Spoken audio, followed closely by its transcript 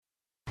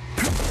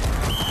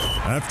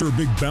After a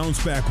big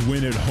bounce-back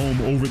win at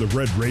home over the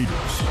Red Raiders,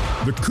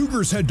 the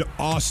Cougars head to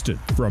Austin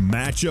for a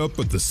matchup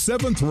with the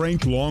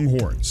 7th-ranked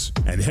Longhorns.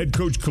 And head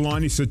coach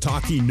Kalani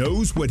Sitake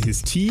knows what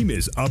his team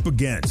is up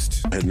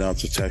against. Heading out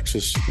to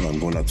Texas, I'm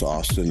going out to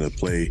Austin to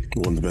play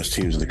one of the best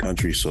teams in the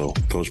country, so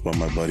coached by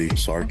my buddy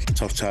Sark.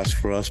 Tough task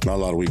for us, not a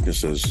lot of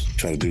weaknesses.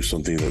 Try to do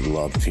something that a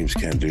lot of teams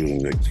can't do,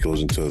 and it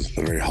goes into a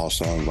very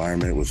hostile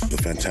environment with a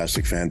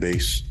fantastic fan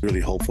base.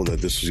 Really hopeful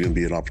that this is going to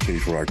be an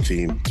opportunity for our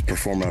team to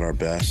perform at our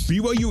best.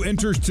 BYU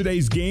enters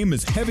today's game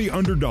as heavy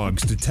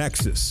underdogs to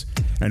Texas.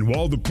 And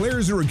while the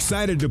players are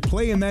excited to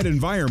play in that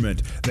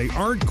environment, they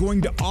aren't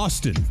going to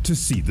Austin to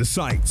see the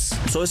sights.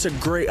 So it's a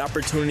great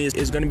opportunity.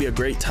 It's going to be a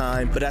great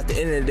time. But at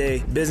the end of the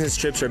day, business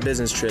trips are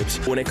business trips.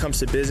 When it comes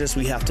to business,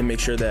 we have to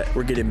make sure that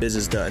we're getting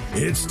business done.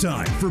 It's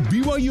time for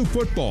BYU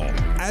football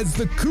as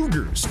the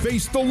Cougars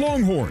face the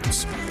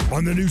Longhorns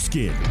on the new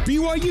skin,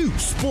 BYU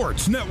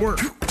Sports Network.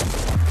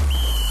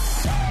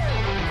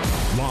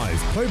 Live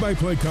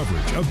play-by-play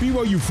coverage of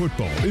BYU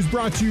football is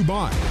brought to you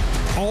by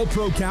All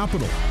Pro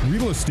Capital,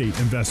 Real Estate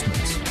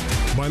Investments,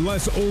 by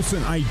Les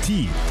Olson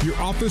IT, your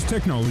office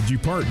technology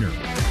partner,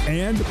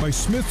 and by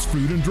Smith's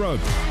Food and Drug,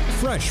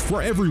 fresh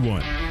for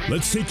everyone.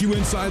 Let's take you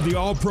inside the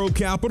All Pro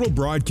Capital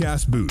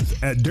broadcast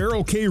booth at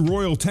Darrell K.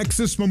 Royal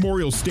Texas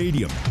Memorial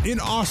Stadium in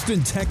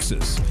Austin,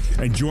 Texas,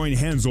 and join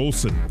Hans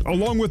Olsen,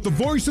 along with the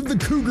voice of the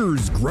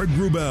Cougars, Greg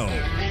Wrubell.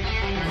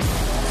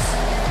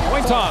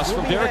 Coin toss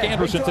from Derek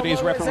Anderson,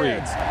 today's referee.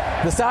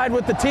 The side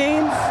with the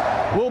teams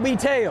will be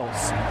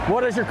tails.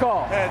 What is your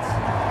call? Heads.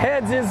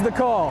 Heads is the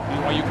call.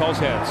 BYU calls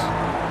heads.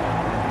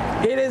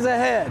 It is a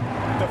head.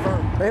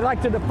 Defer. They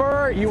like to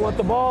defer. You want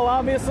the ball,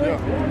 obviously.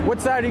 Yeah. What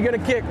side are you going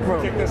to kick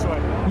from? Kick this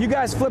way. You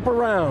guys flip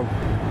around.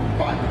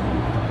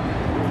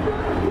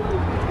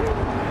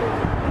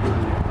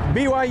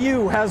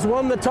 BYU has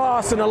won the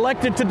toss and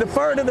elected to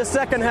defer to the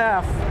second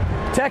half.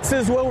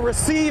 Texas will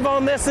receive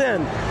on this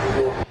end.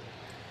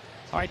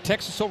 All right,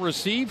 Texas will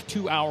receive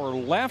to our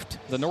left,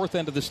 the north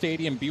end of the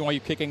stadium.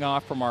 BYU kicking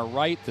off from our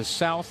right, the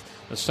south.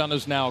 The sun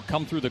has now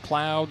come through the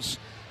clouds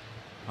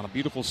on a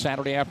beautiful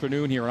Saturday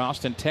afternoon here in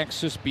Austin,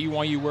 Texas.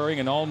 BYU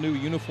wearing an all-new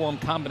uniform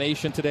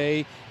combination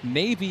today.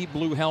 Navy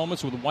blue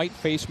helmets with white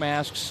face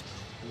masks,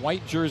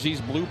 white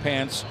jerseys, blue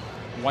pants,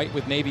 white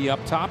with navy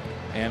up top,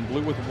 and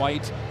blue with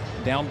white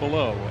down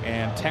below.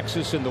 And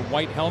Texas in the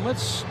white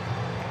helmets.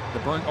 The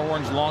burnt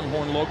orange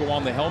Longhorn logo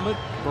on the helmet,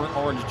 burnt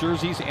orange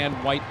jerseys, and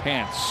white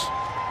pants.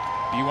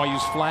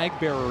 BYU's flag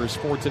bearers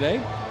for today.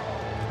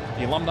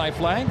 The alumni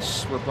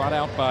flags were brought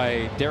out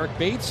by Derek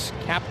Bates,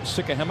 Cap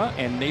Sikahema,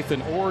 and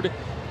Nathan Ord.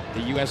 The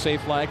USA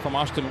flag from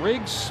Austin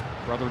Riggs.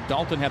 Brother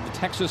Dalton had the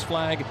Texas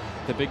flag.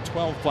 The Big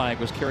 12 flag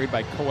was carried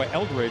by Koa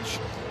Eldridge.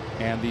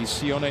 And the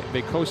Sione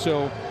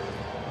Vekoso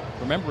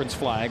Remembrance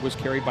flag was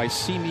carried by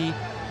Simi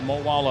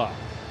Moala.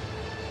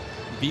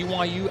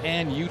 BYU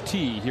and UT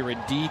here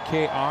at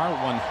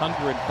DKR,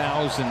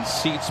 100,000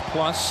 seats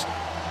plus.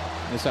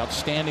 This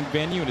outstanding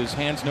venue, and as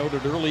Hans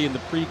noted early in the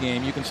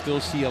pregame, you can still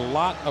see a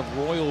lot of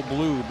royal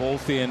blue,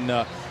 both in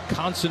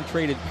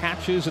concentrated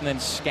patches and then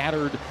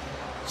scattered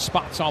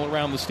spots all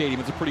around the stadium.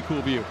 It's a pretty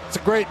cool view. It's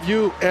a great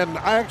view, and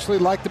I actually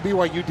like the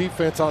BYU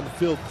defense on the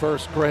field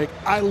first, Greg.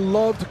 I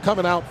loved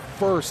coming out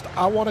first.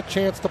 I want a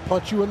chance to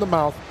punch you in the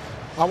mouth.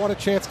 I want a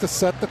chance to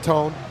set the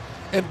tone.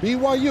 And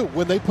BYU,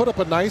 when they put up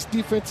a nice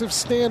defensive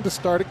stand to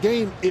start a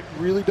game, it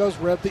really does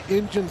rev the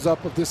engines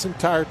up of this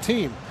entire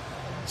team.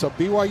 So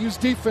BYU's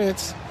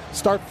defense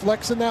start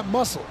flexing that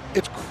muscle.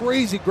 It's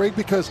crazy, Greg,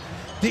 because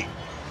the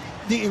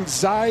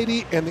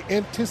anxiety and the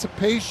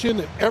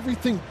anticipation and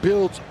everything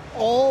builds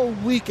all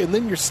week, and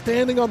then you're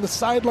standing on the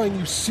sideline,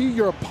 you see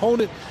your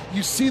opponent,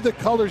 you see the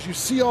colors, you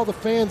see all the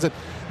fans, and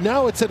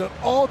now it's at an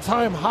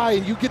all-time high,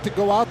 and you get to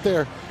go out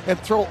there and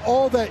throw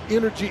all that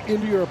energy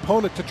into your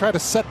opponent to try to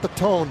set the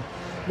tone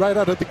right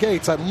out of the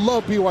gates. I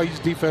love BYU's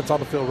defense on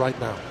the field right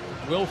now.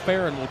 Will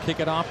Farron will kick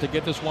it off to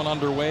get this one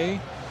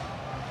underway.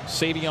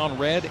 Savion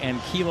Red and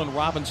Keelan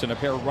Robinson, a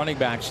pair of running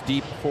backs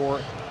deep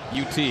for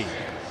UT.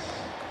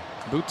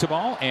 Boot to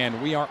ball,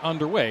 and we are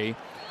underway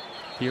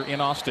here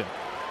in Austin.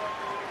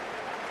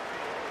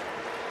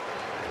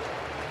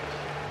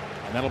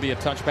 And that'll be a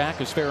touchback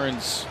as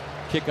Farron's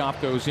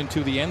kickoff goes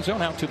into the end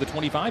zone, out to the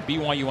 25.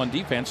 BYU on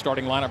defense.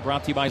 Starting lineup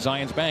brought to you by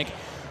Zions Bank.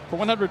 For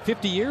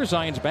 150 years,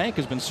 Zions Bank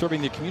has been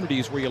serving the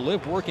communities where you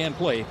live, work, and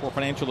play. For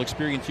financial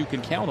experience you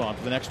can count on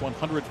for the next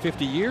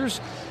 150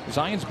 years,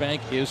 Zions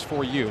Bank is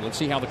for you. Let's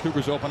see how the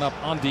Cougars open up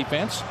on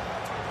defense.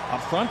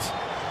 Up front,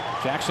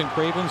 Jackson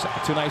Cravens,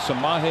 Tunai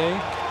Samahe,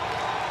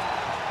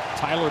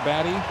 Tyler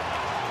Batty,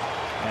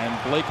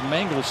 and Blake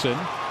Mangelson.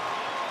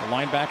 The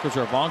linebackers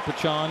are Vaughn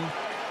Pachon,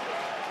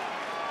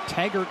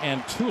 Taggart,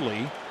 and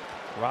Tooley.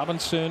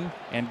 Robinson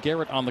and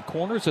Garrett on the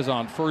corners. As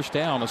on first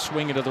down, a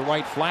swing into the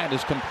right flat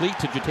is complete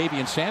to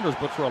Jatavian Sanders,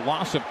 but for a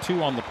loss of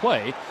 2 on the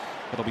play.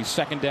 It'll be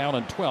second down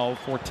and 12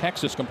 for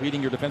Texas.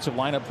 Completing your defensive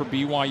lineup for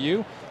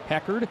BYU,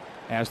 Heckard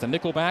as the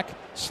nickelback,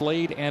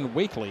 Slade and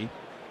Wakely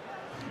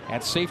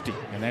at safety.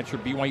 And that's your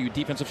BYU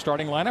defensive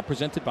starting lineup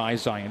presented by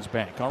Zions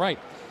Bank. All right,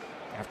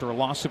 after a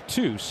loss of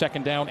 2,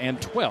 2nd down and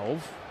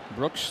 12.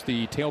 Brooks,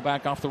 the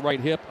tailback off the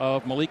right hip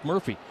of Malik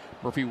Murphy.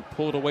 Murphy will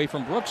pull it away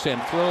from Brooks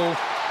and throw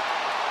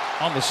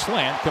on the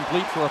slant,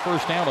 complete for a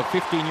first down, a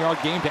 15-yard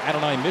gain to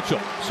Adonai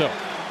Mitchell. So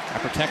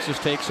after Texas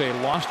takes a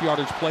lost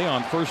yardage play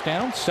on first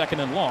down,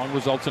 2nd and long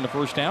results in a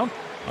first down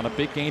on a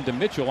big gain to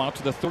Mitchell out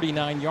to the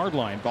 39-yard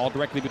line. Ball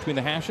directly between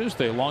the hashes.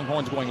 The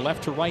Longhorns going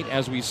left to right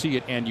as we see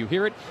it and you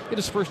hear it. It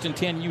is 1st and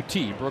 10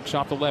 UT. Brooks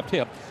off the left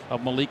hip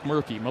of Malik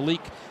Murphy.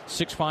 Malik,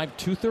 6'5",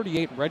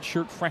 238,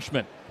 redshirt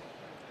freshman.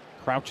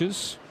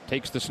 Crouches,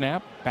 takes the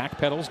snap,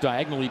 backpedals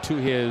diagonally to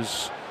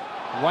his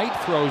right,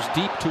 throws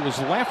deep to his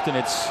left, and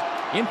it's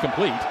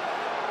incomplete.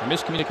 A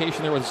miscommunication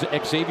there with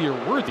Xavier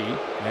Worthy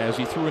as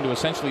he threw into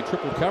essentially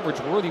triple coverage.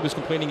 Worthy was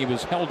complaining he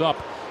was held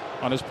up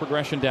on his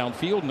progression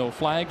downfield. No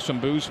flag, some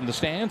boos from the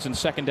stands, and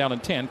 2nd down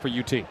and 10 for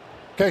UT.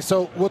 Okay,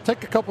 so we'll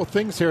take a couple of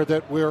things here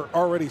that we're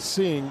already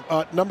seeing.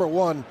 Number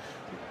one,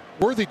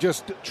 Worthy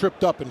just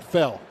tripped up and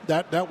fell.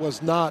 That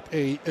was not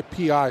a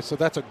PI, so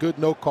that's a good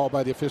no call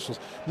by the officials.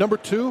 Number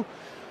two,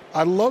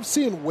 I love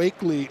seeing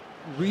Wakely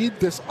read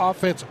this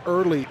offense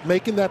early,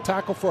 making that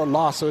tackle for a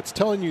loss. So it's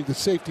telling you the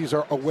safeties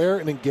are aware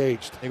and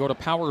engaged. They go to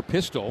power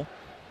pistol.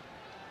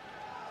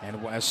 And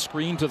a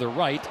screen to the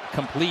right,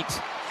 complete.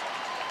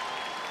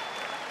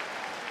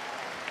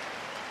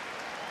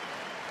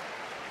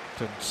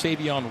 To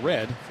Savion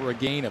Red for a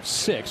gain of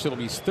 6. It'll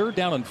be 3rd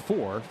down and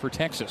 4 for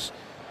Texas.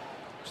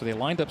 So they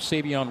lined up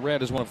Savion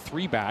Red as one of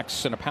 3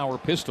 backs and a power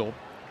pistol.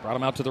 Brought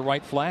him out to the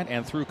right flat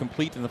and threw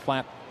complete in the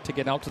flat to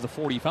get out to the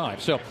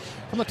 45. So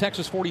from the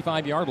Texas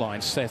 45-yard line,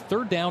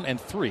 3rd down and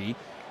 3.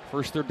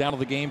 First 3rd down of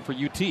the game for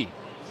UT. And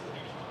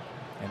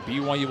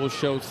BYU will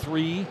show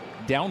 3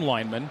 down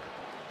linemen,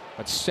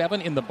 but 7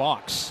 in the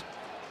box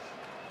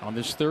on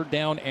this 3rd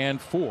down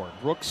and 4.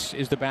 Brooks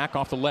is the back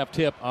off the left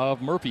hip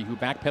of Murphy, who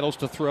backpedals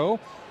to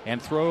throw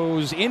and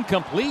throws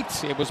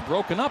incomplete. It was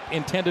broken up,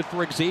 intended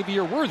for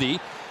Xavier Worthy.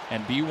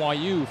 And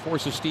BYU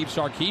forces Steve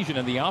Sarkisian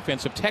and the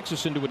offense of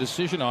Texas into a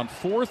decision on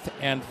 4th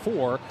and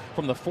 4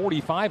 from the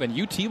 45, and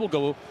UT will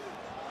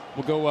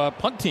go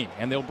punt team,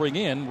 and they'll bring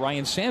in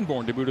Ryan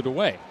Sanborn to boot it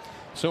away.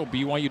 So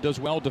BYU does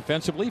well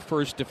defensively.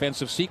 First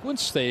defensive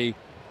sequence, they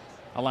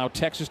allow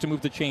Texas to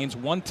move the chains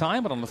one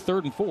time, but on the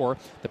 3rd and 4,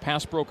 the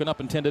pass broken up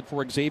intended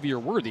for Xavier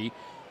Worthy,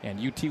 and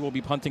UT will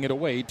be punting it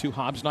away to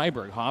Hobbs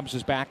Nyberg. Hobbs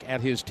is back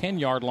at his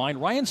 10-yard line.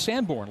 Ryan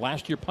Sanborn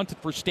last year punted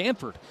for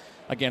Stanford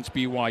against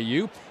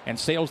BYU and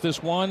sails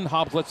this one.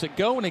 Hobbs lets it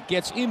go, and it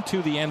gets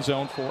into the end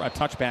zone for a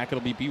touchback. It'll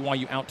be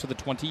BYU out to the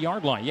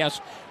 20-yard line. Yes,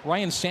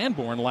 Ryan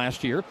Sanborn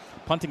last year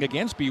punting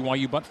against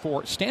BYU, but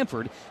for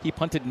Stanford, he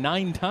punted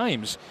 9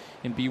 times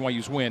in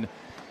BYU's win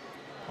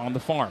on the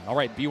farm. All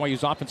right,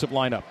 BYU's offensive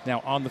lineup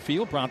now on the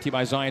field, brought to you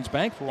by Zions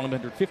Bank. For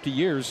 150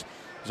 years,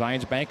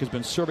 Zions Bank has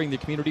been serving the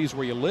communities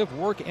where you live,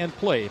 work, and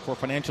play. For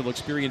financial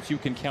experience you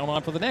can count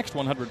on for the next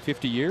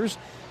 150 years,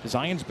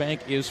 Zions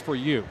Bank is for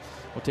you.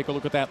 We'll take a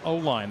look at that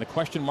O-line. The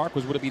question mark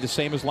was, would it be the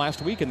same as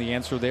last week? And the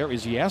answer there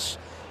is yes.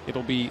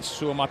 It'll be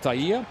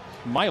Suamataia,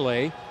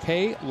 Maile,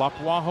 Pei,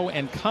 Lakwaho,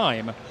 and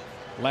Keim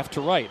left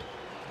to right.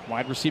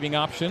 Wide receiving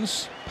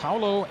options,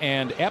 Paulo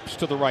and Epps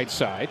to the right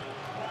side.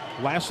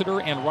 Lassiter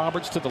and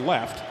Roberts to the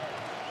left.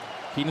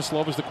 Keaton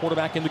Slove is the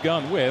quarterback in the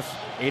gun with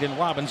Aiden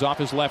Robbins off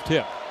his left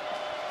hip.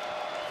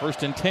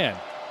 1st and 10.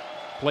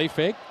 Play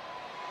fake.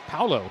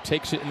 Paulo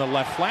takes it in the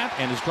left flat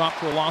and is dropped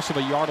for a loss of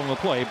a yard on the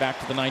play back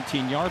to the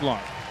 19-yard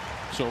line.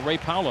 So Ray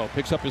Paulo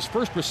picks up his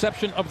first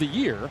reception of the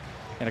year,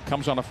 and it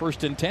comes on a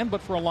 1st and 10,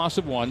 but for a loss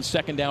of 1,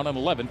 2nd down and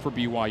 11 for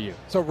BYU.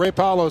 So Ray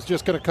Paulo is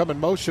just going to come in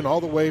motion all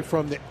the way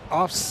from the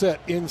offset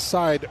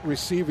inside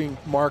receiving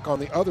mark on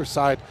the other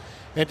side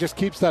and just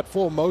keeps that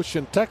full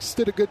motion. Texas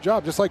did a good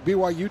job, just like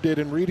BYU did,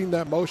 in reading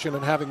that motion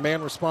and having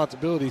man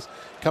responsibilities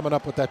coming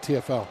up with that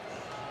TFL.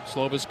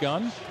 Slovis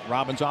gun.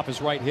 Robbins off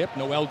his right hip.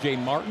 No L.J.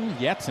 Martin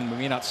yet, and we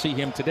may not see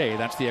him today.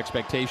 That's the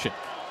expectation.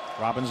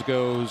 Robbins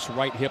goes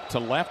right hip to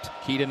left.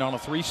 Keaton on a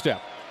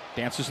 3-step.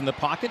 Dances in the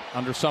pocket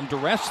under some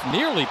duress.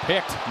 Nearly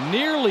picked.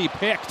 Nearly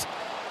picked.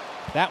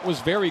 That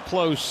was very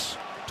close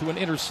to an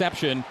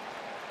interception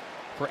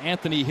for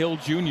Anthony Hill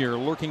Jr.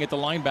 lurking at the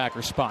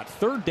linebacker spot.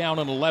 3rd down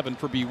and 11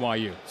 for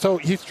BYU. So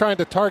he's trying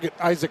to target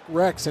Isaac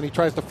Rex, and he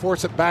tries to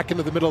force it back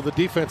into the middle of the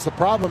defense. The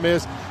problem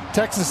is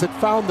Texas had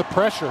found the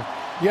pressure.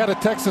 You had a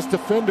Texas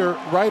defender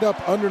right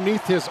up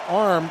underneath his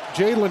arm.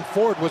 Jalen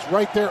Ford was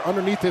right there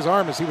underneath his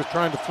arm as he was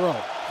trying to throw.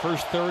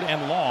 First 3rd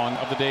and long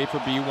of the day for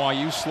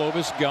BYU.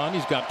 Slovis gun.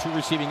 He's got 2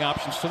 receiving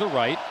options to the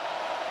right,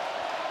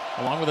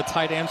 along with a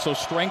tight end. So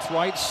strength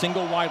right,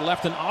 single wide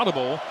left, and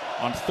audible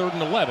on 3rd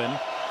and 11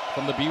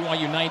 from the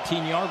BYU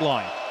 19-yard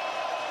line.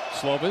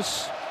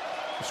 Slovis,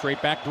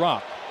 straight back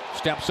drop,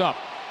 steps up,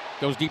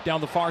 goes deep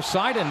down the far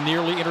side, and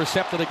nearly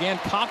intercepted again.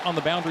 Caught on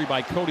the boundary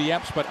by Cody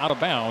Epps, but out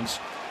of bounds.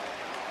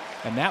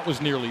 And that was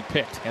nearly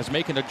picked, as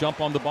making a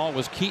jump on the ball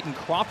was Keaton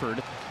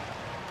Crawford.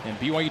 And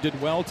BYU did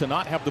well to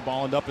not have the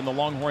ball end up in the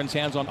Longhorns'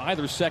 hands on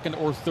either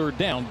 2nd or 3rd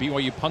down.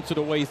 BYU punts it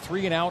away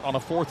 3 and out on a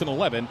 4th and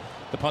 11.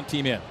 The punt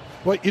team in.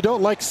 Well, you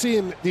don't like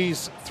seeing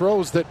these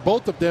throws that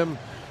both of them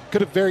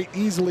could have very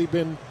easily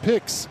been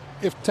picks.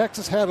 if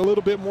Texas had a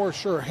little bit more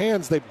sure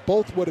hands, they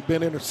both would have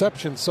been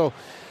interceptions. So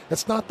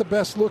it's not the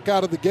best look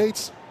out of the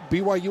gates.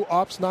 BYU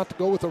opts not to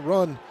go with a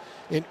run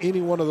in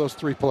any one of those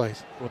 3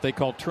 plays. What they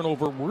call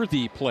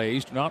turnover-worthy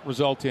plays do not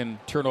result in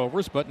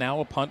turnovers, but now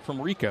a punt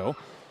from Rico.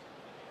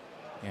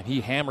 And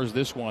he hammers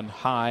this one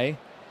high,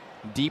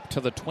 deep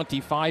to the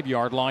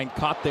 25-yard line.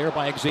 Caught there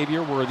by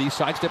Xavier Worthy.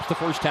 Sidesteps the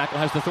first tackle,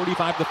 has the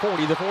 35, the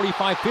 40, the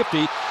 45, 50.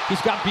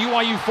 He's got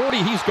BYU 40.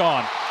 He's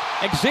gone.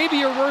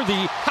 Xavier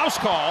Worthy, house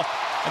call,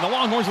 and the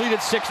Longhorns lead at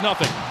 6-0.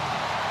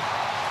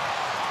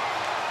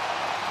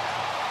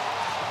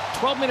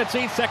 12 minutes,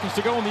 8 seconds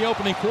to go in the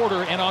opening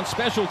quarter, and on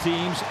special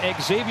teams,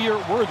 Xavier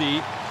Worthy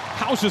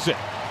houses it.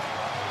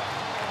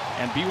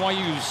 And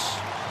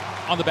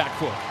BYU's on the back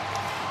foot.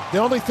 The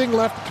only thing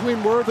left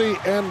between Worthy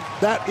and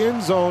that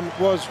end zone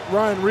was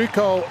Ryan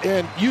Rico,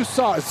 and you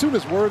saw, as soon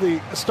as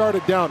Worthy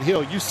started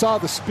downhill, you saw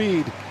the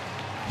speed.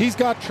 He's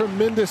got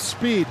tremendous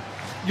speed.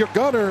 Your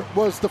gunner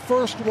was the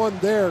first one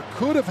there,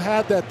 could have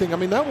had that thing. I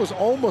mean, that was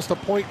almost a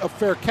point of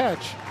fair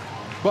catch.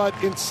 But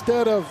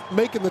instead of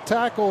making the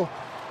tackle,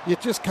 you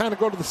just kind of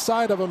go to the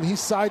side of him. He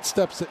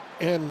sidesteps it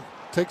and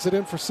takes it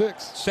in for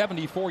 6.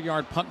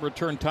 74-yard punt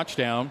return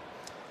touchdown.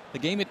 The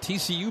game at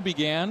TCU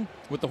began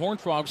with the Horned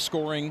Frogs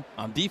scoring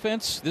on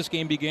defense. This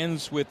game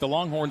begins with the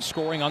Longhorns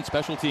scoring on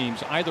special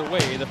teams. Either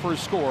way, the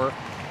first score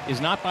is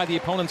not by the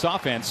opponent's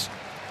offense.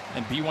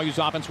 And BYU's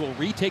offense will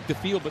retake the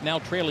field, but now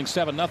trailing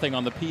 7-0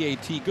 on the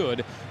PAT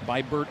good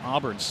by Bert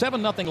Auburn.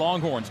 7-0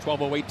 Longhorns,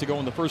 12:08 to go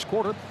in the first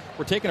quarter.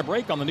 We're taking a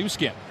break on the new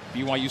skin,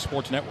 BYU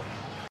Sports Network.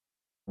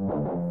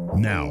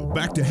 Now,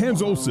 back to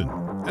Hans Olsen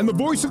and the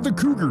voice of the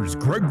Cougars,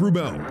 Greg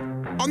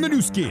Wrubell, on the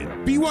new skin,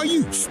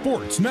 BYU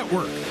Sports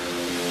Network.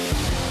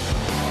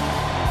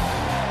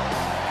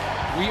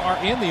 We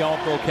are in the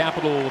All-Pro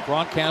Capital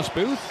broadcast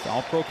booth.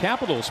 All-Pro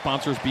Capital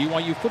sponsors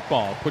BYU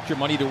football. Put your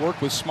money to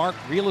work with smart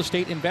real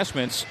estate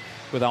investments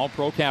with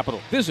All-Pro Capital.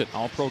 Visit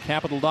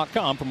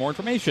allprocapital.com for more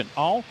information.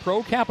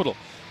 All-Pro Capital,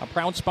 a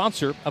proud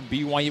sponsor of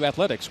BYU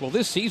Athletics. Well,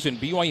 this season,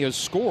 BYU has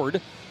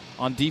scored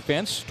on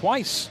defense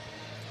twice.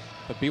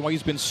 But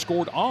BYU's been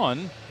scored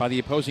on by the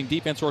opposing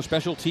defense or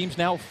special teams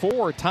now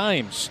 4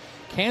 times.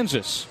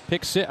 Kansas,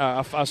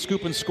 a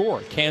scoop and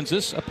score.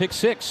 Kansas, a pick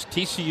 6.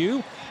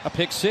 TCU, a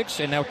pick 6.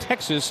 And now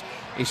Texas,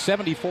 a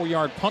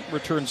 74-yard punt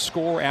return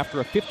score after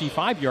a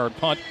 55-yard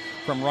punt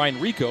from Ryan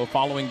Rico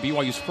following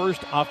BYU's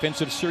first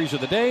offensive series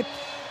of the day.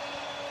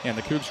 And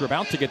the Cougs are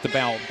about to get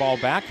the ball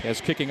back, as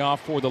kicking off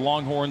for the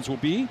Longhorns will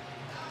be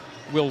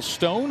Will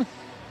Stone.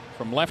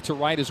 From left to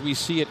right as we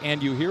see it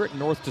and you hear it,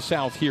 north to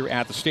south here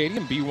at the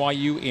stadium.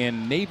 BYU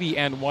in navy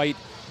and white,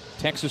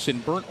 Texas in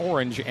burnt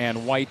orange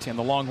and white, and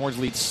the Longhorns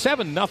lead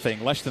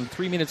 7-0, less than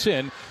 3 minutes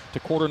in to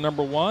quarter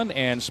number 1,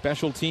 and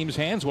special teams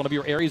hands, one of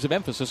your areas of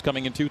emphasis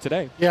coming into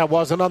today. Yeah, it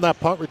was, and on that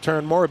punt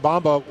return, Maury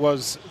Bamba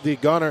was the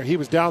gunner. He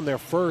was down there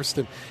first,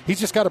 and he's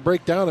just got to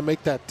break down and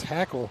make that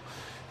tackle.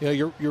 You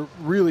know, you're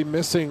really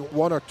missing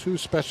 1 or 2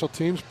 special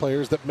teams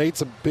players that made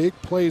some big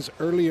plays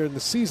earlier in the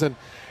season.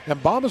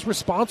 And Bama's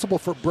responsible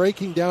for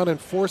breaking down and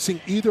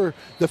forcing either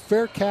the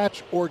fair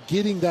catch or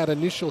getting that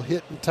initial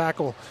hit and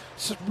tackle.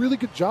 It's a really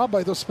good job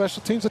by those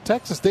special teams of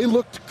Texas. They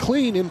looked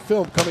clean in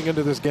film coming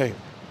into this game.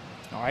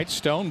 All right,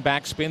 Stone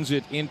backspins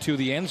it into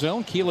the end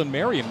zone. Keelan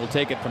Marion will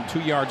take it from 2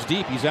 yards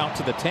deep. He's out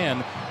to the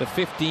 10, the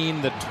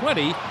 15, the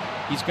 20.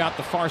 He's got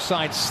the far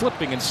side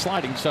slipping and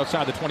sliding just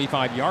outside the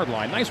 25-yard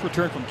line. Nice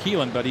return from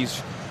Keelan, but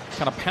he's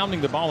kind of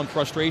pounding the ball in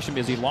frustration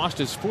because he lost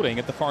his footing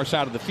at the far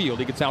side of the field.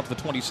 He gets out to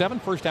the 27,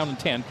 first down and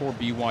 10 for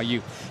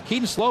BYU.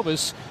 Keaton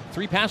Slovis,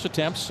 3 pass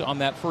attempts on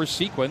that first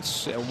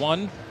sequence,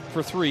 1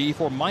 for 3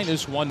 for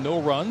 -1, no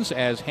runs,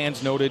 as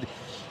Hans noted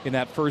in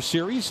that first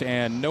series,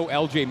 and no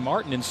L.J.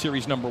 Martin in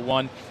series number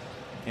 1.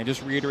 And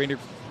just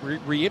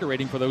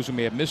reiterating for those who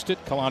may have missed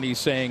it, Kalani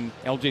saying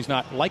L.J.'s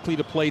not likely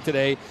to play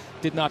today,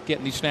 did not get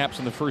any snaps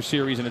in the first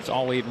series, and it's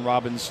all Aiden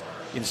Robbins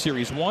in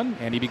series 1,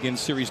 and he begins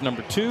series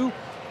number 2.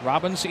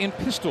 Robbins in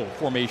pistol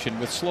formation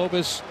with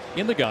Slovis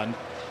in the gun.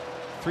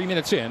 3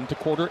 minutes in to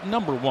quarter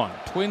number 1.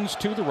 Twins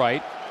to the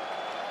right.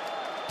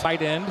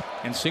 Tight end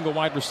and single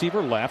wide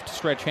receiver left.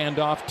 Stretch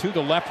handoff to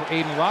the left for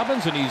Aiden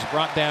Robbins, and he's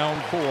brought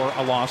down for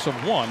a loss of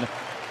 1.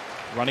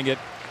 Running it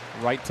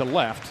right to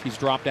left. He's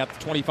dropped at the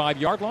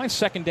 25-yard line.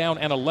 Second down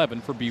and 11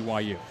 for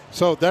BYU.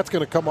 So that's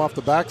going to come off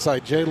the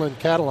backside. Jalen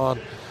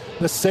Catalan.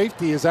 The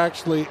safety is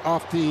actually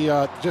off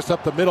the just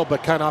up the middle,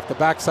 but kind of off the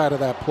backside of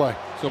that play.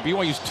 So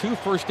BYU's 2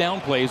 first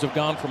down plays have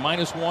gone for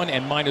 -1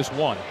 and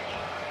 -1.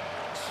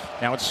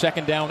 Now it's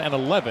second down and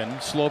 11.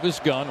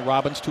 Slovis gun,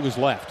 Robbins to his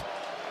left.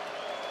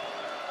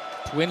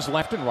 Twins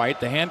left and right,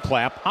 the hand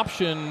clap,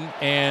 option,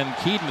 and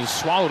Keaton is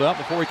swallowed up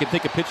before he can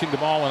think of pitching the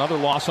ball. Another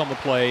loss on the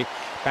play.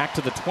 Back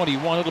to the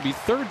 21. It'll be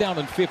third down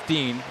and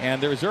 15.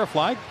 And is there a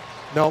flag?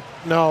 No.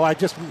 I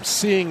just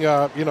seeing,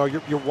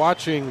 you're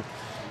watching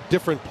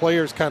different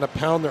players kind of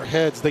pound their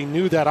heads. They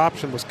knew that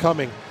option was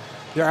coming.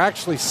 They're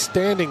actually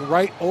standing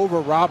right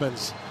over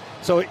Robbins.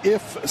 So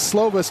if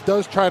Slovis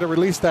does try to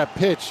release that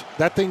pitch,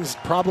 that thing's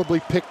probably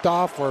picked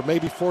off or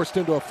maybe forced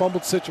into a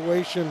fumbled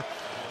situation.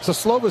 So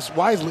Slovis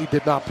wisely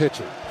did not pitch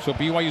it. So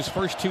BYU's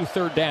first 2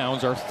 third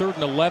downs are 3rd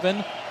and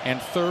 11 and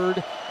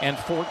 3rd and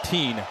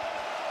 14.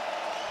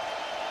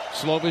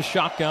 Slovis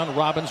shotgun,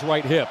 Robbins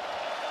right hip.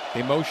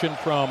 They motion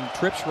from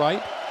Tripp's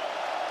right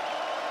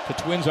to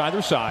Twins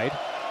either side.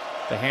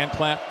 The hand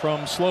clap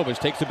from Slovis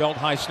takes the belt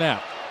high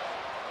snap.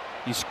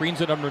 He screens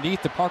it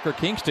underneath to Parker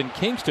Kingston.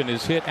 Kingston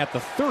is hit at the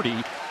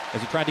 30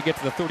 as he tried to get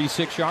to the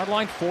 36-yard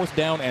line. 4th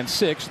down and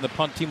 6, and the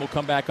punt team will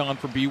come back on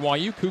for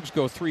BYU. Cougs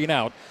go 3 and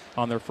out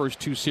on their first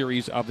 2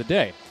 series of the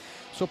day.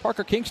 So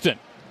Parker Kingston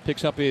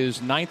picks up his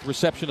 9th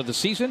reception of the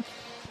season,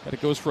 but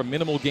it goes for a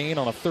minimal gain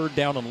on a 3rd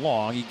down and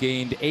long. He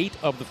gained 8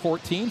 of the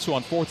 14, so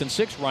on 4th and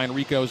 6, Ryan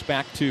Rico's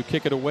back to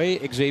kick it away.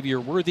 Xavier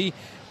Worthy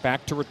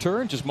back to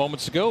return. Just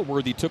moments ago,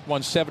 Worthy took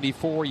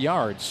 174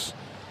 yards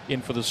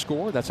in for the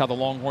score. That's how the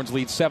Longhorns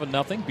lead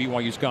 7-0.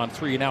 BYU's gone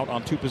 3 and out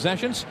on 2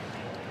 possessions.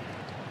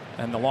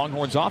 And the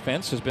Longhorns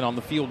offense has been on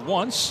the field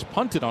once,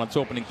 punted on its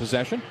opening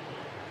possession.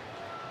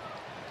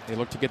 They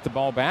look to get the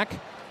ball back.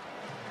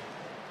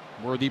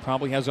 Worthy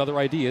probably has other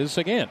ideas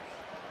again.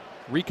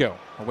 Rico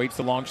awaits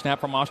the long snap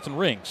from Austin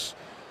Rings.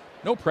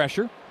 No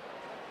pressure.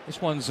 This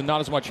one's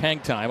not as much hang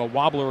time. A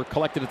wobbler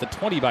collected at the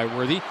 20 by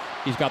Worthy.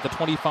 He's got the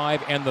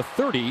 25 and the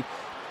 30.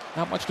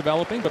 Not much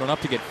developing, but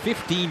enough to get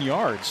 15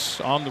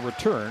 yards on the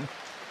return.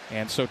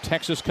 And so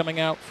Texas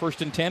coming out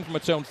 1st and 10 from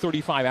its own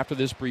 35 after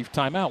this brief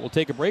timeout. We'll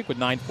take a break with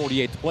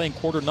 9:48 to play in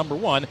quarter number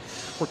 1.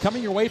 We're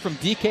coming your way from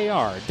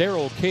DKR,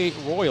 Darrell K.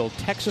 Royal,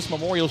 Texas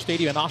Memorial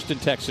Stadium in Austin,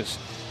 Texas.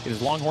 It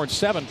is Longhorns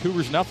 7,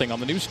 Cougars nothing on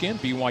the new skin,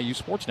 BYU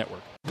Sports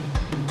Network.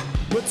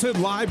 Let's head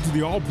live to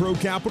the All-Pro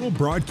Capital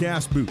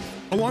broadcast booth.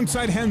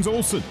 Alongside Hans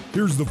Olsen,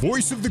 here's the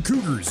voice of the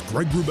Cougars,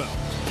 Greg Wrubell.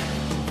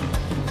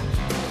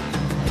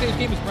 Today's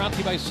game is brought to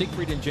you by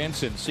Siegfried &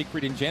 Jensen.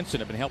 Siegfried & Jensen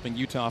have been helping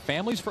Utah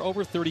families for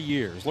over 30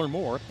 years. Learn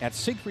more at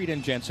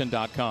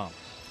siegfriedandjensen.com.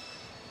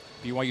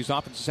 BYU's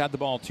offense has had the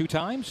ball 2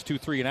 times, 2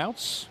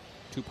 3-and-outs,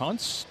 2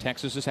 punts.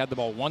 Texas has had the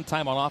ball 1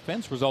 time on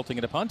offense, resulting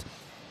in a punt.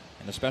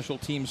 And a special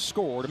team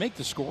score to make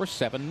the score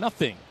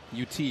 7-0.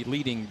 UT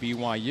leading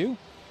BYU.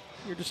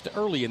 You're just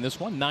early in this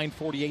one.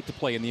 9:48 to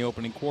play in the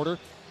opening quarter.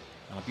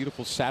 On a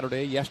beautiful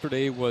Saturday.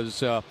 Yesterday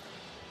was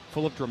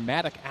full of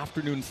dramatic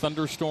afternoon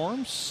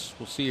thunderstorms.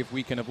 We'll see if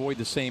we can avoid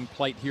the same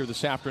plight here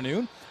this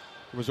afternoon.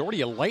 There was already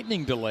a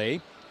lightning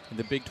delay in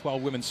the Big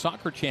 12 Women's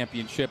Soccer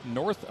Championship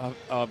north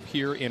of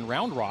here in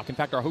Round Rock. In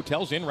fact, our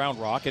hotel's in Round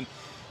Rock, and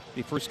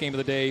the first game of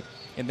the day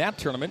in that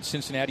tournament,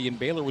 Cincinnati and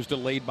Baylor, was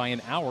delayed by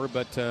an hour,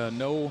 but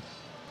no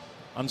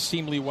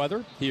unseemly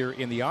weather here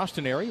in the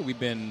Austin area. We've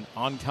been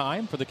on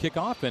time for the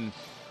kickoff, and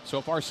so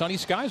far sunny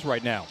skies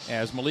right now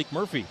as Malik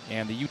Murphy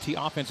and the UT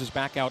offense is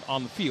back out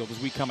on the field as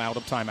we come out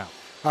of timeout.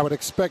 I would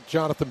expect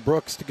Jonathan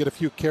Brooks to get a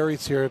few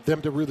carries here,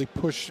 them to really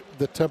push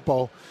the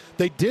tempo.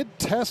 They did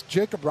test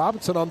Jacob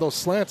Robinson on those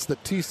slants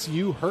that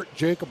TCU hurt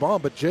Jacob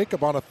on, but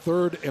Jacob on a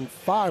 3rd and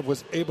 5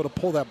 was able to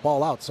pull that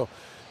ball out. So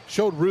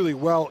showed really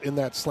well in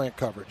that slant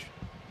coverage.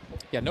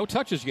 Yeah, no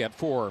touches yet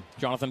for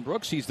Jonathan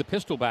Brooks. He's the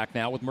pistol back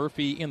now with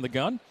Murphy in the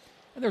gun.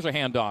 And there's a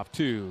handoff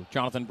to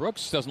Jonathan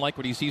Brooks. Doesn't like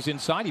what he sees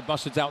inside. He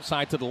busts it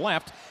outside to the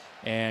left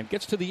and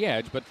gets to the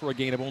edge, but for a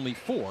gain of only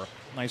 4.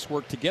 Nice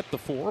work to get the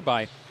 4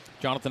 by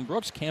Jonathan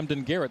Brooks.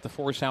 Camden Garrett, the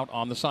force out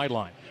on the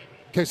sideline.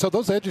 Okay, so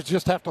those edges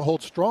just have to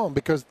hold strong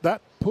because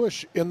that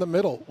push in the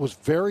middle was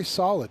very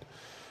solid.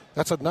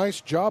 That's a nice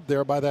job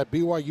there by that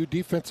BYU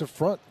defensive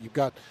front. You've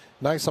got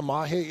nice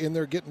Amahe in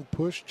there getting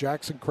pushed.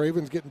 Jackson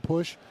Craven's getting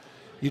pushed.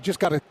 You just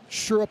got to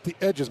sure up the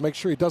edges, make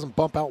sure he doesn't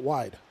bump out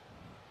wide.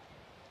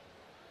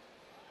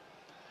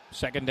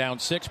 2nd down,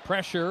 6,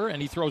 pressure,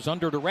 and he throws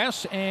under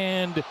duress,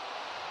 and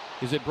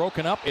is it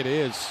broken up? It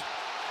is.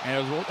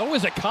 And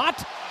is it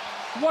caught?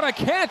 What a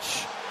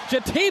catch!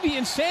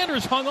 Jatavian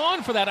Sanders hung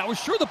on for that. I was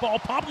sure the ball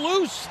popped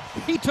loose.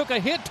 He took a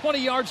hit 20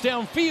 yards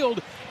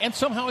downfield and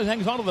somehow he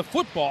hangs on to the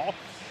football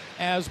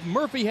as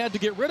Murphy had to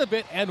get rid of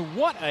it. And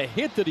what a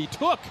hit that he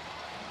took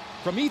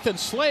from Ethan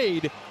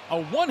Slade.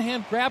 A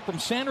one-hand grab from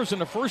Sanders in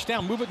the 1st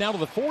down. Move it down to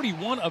the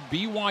 41 of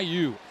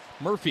BYU.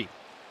 Murphy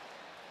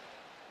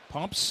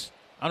pumps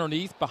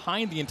underneath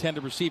behind the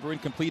intended receiver.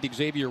 Incomplete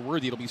Xavier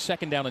Worthy. It'll be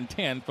 2nd down and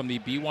 10 from the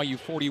BYU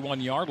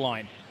 41-yard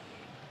line.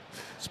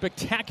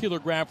 Spectacular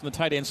grab from the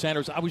tight end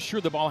Sanders. I was sure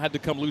the ball had to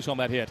come loose on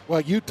that hit. Well,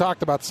 you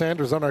talked about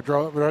Sanders on our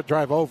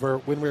drive over.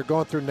 When we were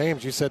going through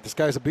names, you said this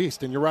guy's a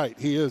beast, and you're right.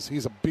 He is.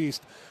 He's a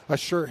beast, a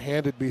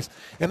sure-handed beast.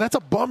 And that's a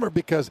bummer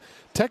because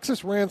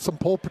Texas ran some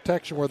pull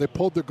protection where they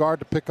pulled their guard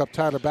to pick up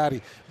Tyler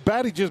Batty.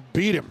 Batty just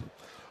beat him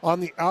on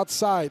the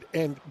outside,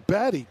 and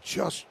Batty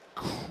just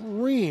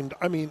creamed,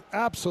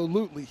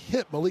 absolutely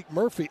hit Malik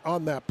Murphy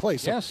on that play.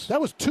 So yes.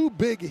 That was 2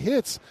 big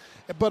hits,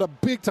 but a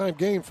big-time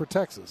game for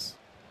Texas.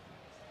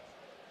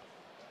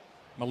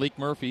 Malik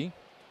Murphy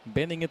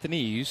bending at the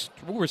knees,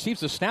 receives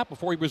the snap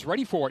before he was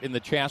ready for it in the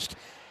chest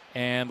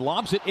and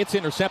lobs it. It's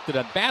intercepted.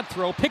 A bad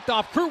throw picked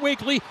off Crew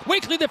Wakely.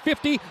 Wakely the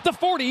 50, the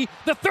 40,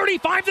 the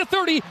 35, the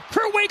 30.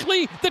 Crew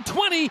Wakely the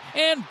 20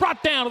 and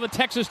brought down to the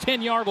Texas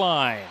 10-yard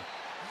line.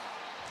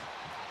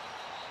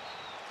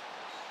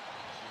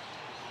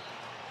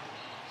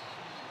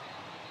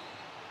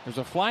 There's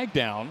a flag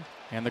down,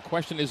 and the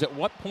question is at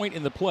what point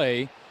in the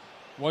play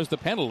was the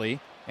penalty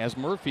as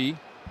Murphy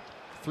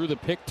threw the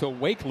pick to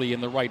Wakely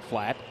in the right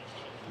flat,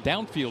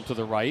 downfield to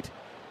the right.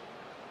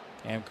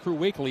 And Crew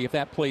Wakely, if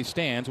that play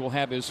stands, will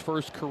have his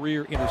first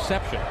career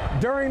interception.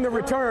 During the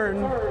return,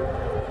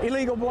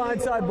 illegal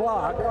blindside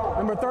block,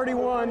 number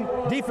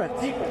 31, defense.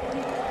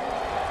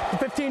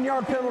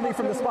 15-yard penalty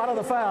from the spot of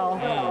the foul.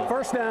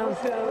 First down,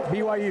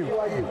 BYU.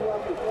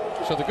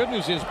 So the good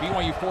news is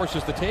BYU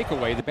forces the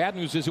takeaway. The bad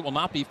news is it will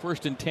not be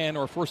 1st and 10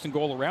 or 1st and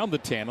goal around the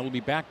 10. It will be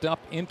backed up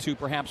into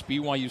perhaps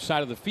BYU's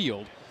side of the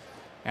field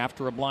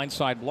after a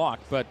blindside block.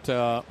 But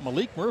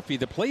Malik Murphy,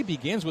 the play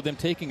begins with him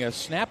taking a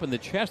snap in the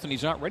chest, and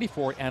he's not ready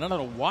for it. And I don't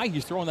know why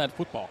he's throwing that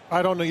football.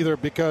 I don't know either,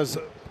 because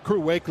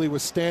Crew Wakely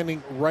was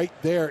standing right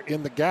there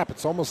in the gap.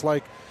 It's almost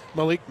like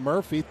Malik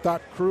Murphy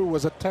thought Crew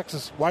was a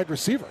Texas wide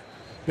receiver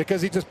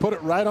because he just put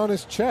it right on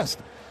his chest.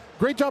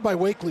 Great job by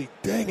Wakely.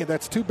 Dang it,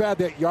 that's too bad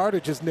that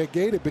yardage is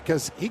negated,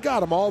 because he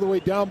got him all the way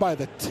down by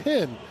the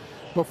 10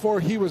 before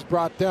he was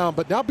brought down.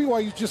 But now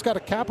BYU's just got to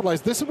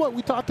capitalize. This is what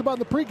we talked about in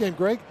the pregame,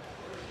 Greg.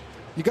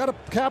 You got to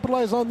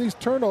capitalize on these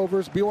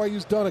turnovers.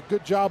 BYU's done a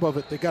good job of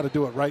it. They got to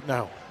do it right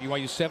now.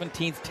 BYU's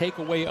 17th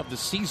takeaway of the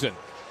season.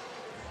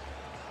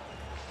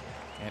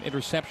 And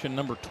interception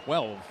number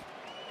 12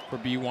 for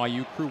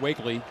BYU. Crew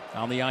Wakely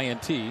on the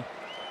INT.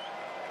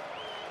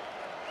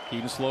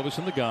 Keaton Slovis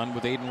in the gun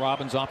with Aiden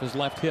Robbins off his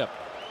left hip.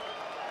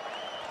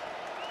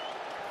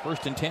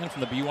 1st and 10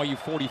 from the BYU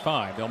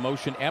 45. They'll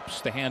motion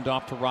Epps, the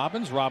handoff to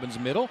Robbins. Robbins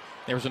middle.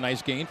 There's a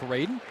nice gain for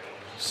Aiden.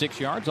 6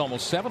 yards,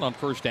 almost 7 on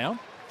first down.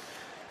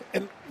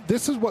 And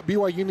this is what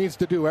BYU needs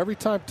to do. Every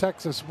time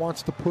Texas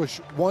wants to push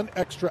one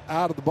extra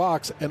out of the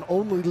box and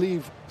only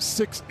leave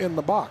 6 in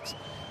the box,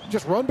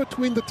 just run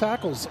between the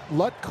tackles.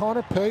 Let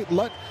Connor Pay,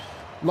 let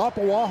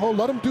Lapuaho,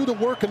 let him do the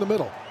work in the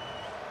middle.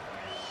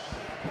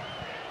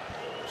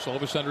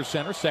 Slovis under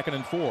center, 2nd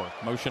and 4.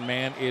 Motion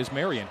man is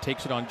Marion.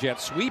 Takes it on jet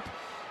sweep,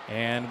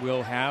 and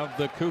will have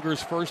the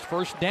Cougars'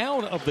 first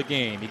down of the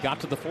game. He got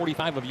to the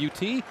 45 of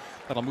UT.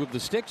 That'll move the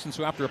sticks, and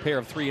so after a pair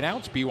of 3 and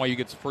outs, BYU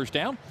gets the first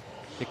down.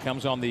 It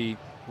comes on the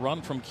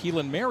run from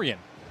Keelan Marion.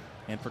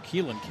 And for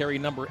Keelan, carry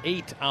number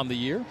 8 on the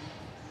year.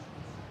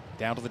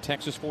 Down to the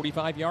Texas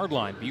 45-yard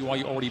line.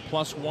 BYU already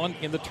 +1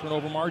 in the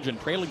turnover margin,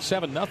 trailing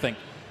 7-0.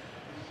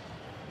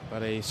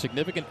 But a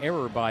significant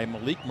error by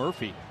Malik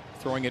Murphy,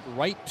 throwing it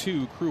right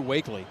to Crew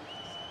Wakely.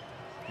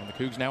 And the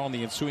Cougs now on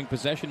the ensuing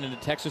possession into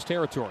Texas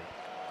territory.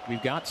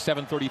 We've got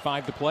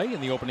 7:35 to play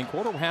in the opening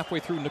quarter. We're halfway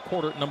through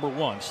quarter number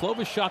 1.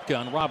 Slovis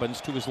shotgun,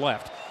 Robbins to his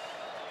left.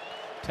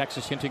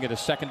 Texas hinting at a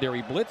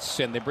secondary blitz,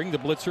 and they bring the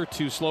blitzer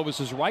to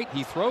Slovis's right.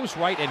 He throws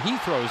right, and he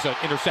throws an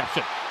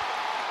interception.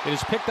 It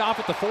is picked off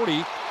at the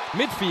 40,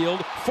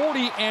 midfield,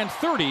 40 and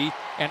 30,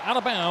 and out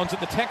of bounds at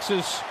the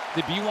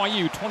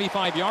BYU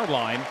 25-yard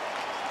line.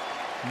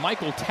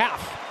 Michael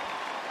Taff.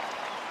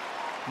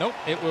 Nope,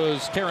 it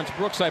was Terrence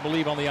Brooks, I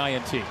believe, on the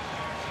INT.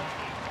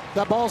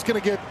 That ball's going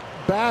to get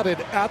batted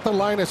at the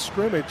line of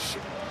scrimmage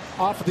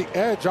off the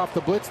edge, off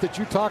the blitz that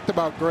you talked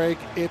about, Greg.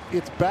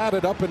 It's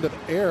batted up into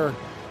the air,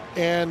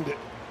 and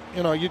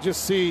you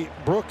just see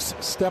Brooks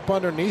step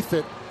underneath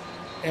it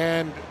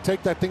and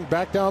take that thing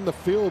back down the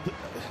field.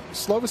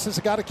 Slovis has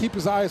got to keep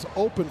his eyes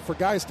open for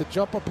guys to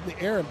jump up in the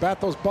air and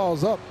bat those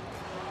balls up.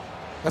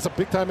 That's a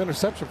big-time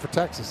interception for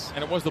Texas.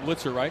 And it was the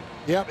blitzer, right?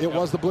 Yeah, it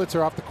was the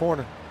blitzer off the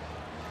corner.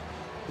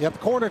 Yeah, the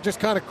corner just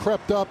kind of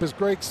crept up as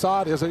Greg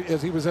saw it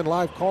as he was in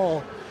live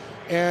call.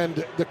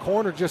 And the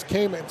corner just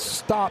came and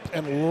stopped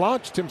and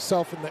launched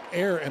himself in the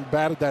air and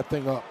batted that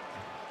thing up.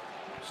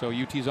 So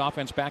UT's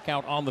offense back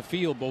out on the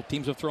field. Both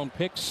teams have thrown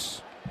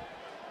picks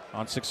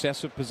on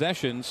successive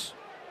possessions.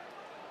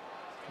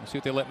 Let's see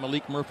what they let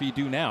Malik Murphy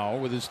do now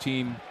with his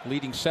team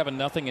leading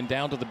 7-0 and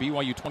down to the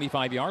BYU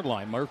 25-yard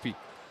line. Murphy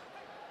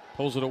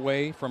pulls it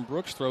away from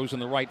Brooks, throws in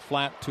the right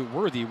flat to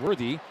Worthy.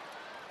 Worthy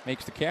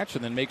makes the catch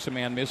and then makes a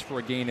man miss for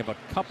a gain of a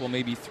couple,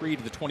 maybe 3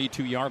 to the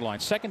 22-yard line.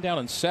 2nd down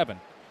and 7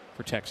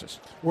 for Texas.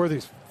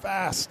 Worthy's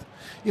fast.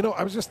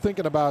 I was just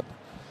thinking about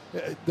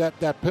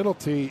that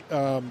penalty,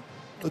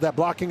 that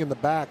blocking in the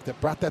back that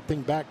brought that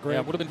thing back, Greg.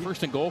 Yeah, it would have been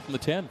 1st and goal from the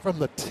 10. From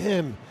the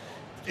 10.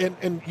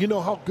 And you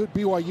know how good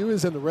BYU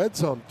is in the red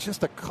zone.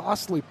 Just a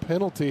costly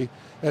penalty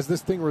as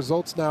this thing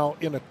results now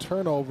in a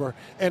turnover.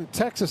 And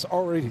Texas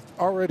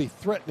already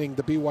threatening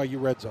the BYU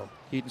red zone.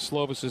 Keaton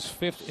Slovis'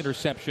 5th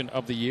interception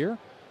of the year.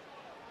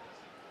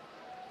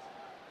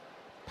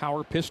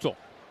 Power pistol.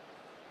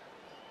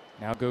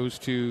 Now goes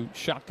to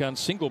shotgun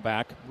single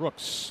back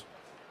Brooks.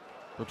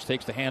 Brooks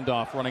takes the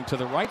handoff running to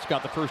the right. He's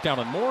got the first down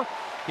and more.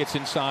 Gets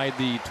inside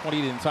the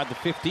 20 to inside the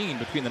 15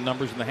 between the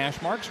numbers and the hash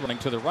marks. Running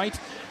to the right.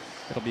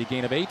 It'll be a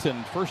gain of 8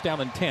 and 1st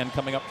down and 10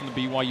 coming up from the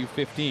BYU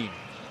 15.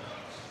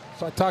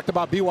 So I talked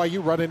about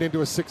BYU running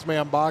into a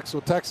 6-man box. Well,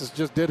 Texas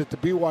just did it to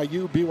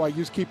BYU.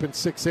 BYU's keeping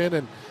 6 in,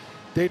 and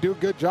they do a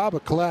good job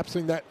of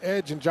collapsing that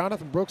edge. And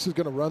Jonathan Brooks is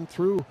going to run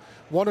through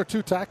 1 or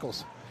 2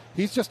 tackles.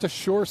 He's just a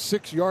sure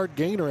 6-yard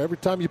gainer every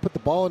time you put the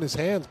ball in his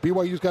hands.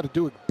 BYU's got to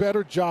do a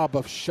better job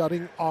of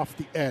shutting off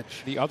the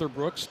edge. The other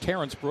Brooks,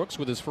 Terrence Brooks,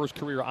 with his first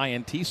career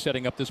INT,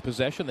 setting up this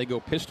possession. They go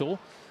pistol.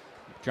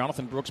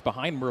 Jonathan Brooks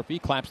behind Murphy,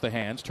 claps the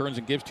hands, turns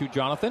and gives to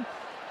Jonathan.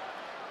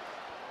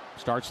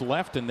 Starts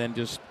left and then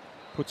just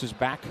puts his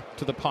back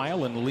to the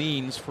pile and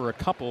leans for a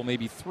couple,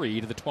 maybe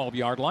 3, to the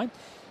 12-yard line.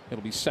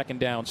 It'll be 2nd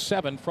down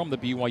 7 from the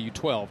BYU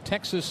 12.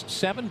 Texas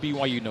 7,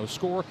 BYU no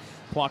score.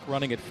 Clock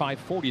running at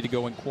 5:40 to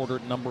go in quarter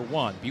number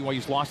 1.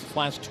 BYU's lost its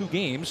last 2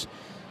 games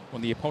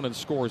when the opponent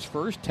scores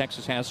first.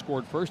 Texas has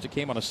scored first. It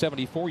came on a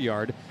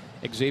 74-yard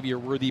Xavier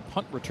Worthy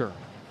punt return.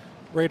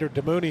 Raider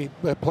Demooney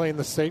playing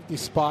the safety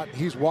spot.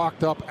 He's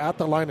walked up at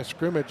the line of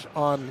scrimmage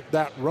on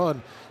that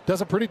run.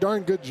 Does a pretty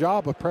darn good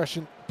job of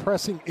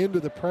pressing into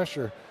the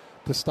pressure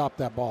to stop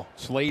that ball.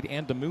 Slade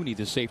and Demooney,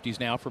 the safeties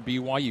now for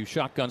BYU.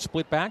 Shotgun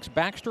split backs,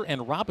 Baxter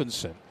and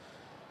Robinson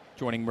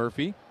joining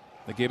Murphy.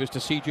 The give is to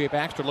C.J.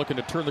 Baxter, looking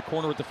to turn the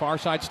corner at the far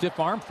side. Stiff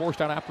arm,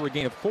 forced out after a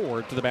gain of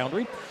 4 to the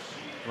boundary.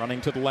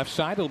 Running to the left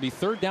side, it'll be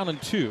 3rd down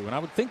and 2. And I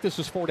would think this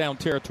is 4-down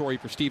territory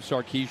for Steve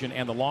Sarkisian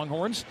and the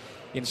Longhorns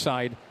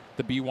inside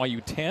the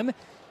BYU 10.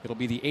 It'll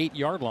be the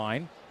 8-yard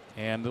line,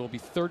 and it'll be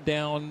 3rd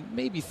down,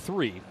 maybe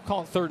 3.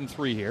 Call it 3rd and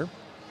 3 here.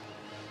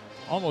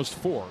 Almost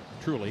 4,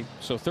 truly.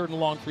 So 3rd and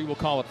long 3, we'll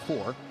call it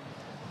 4.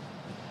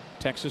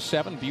 Texas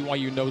 7,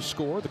 BYU no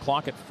score. The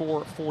clock at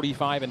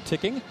 4:45 and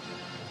ticking.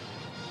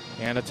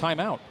 And a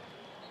timeout.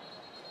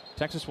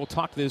 Texas will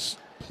talk this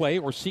play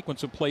or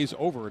sequence of plays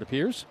over, it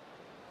appears.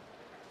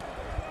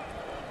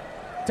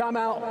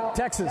 Timeout,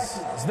 Texas.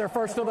 It's their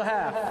first of the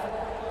half.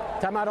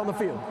 Timeout on the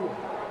field.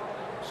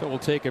 So we'll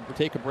take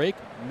a break,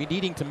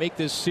 needing to make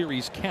this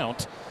series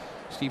count.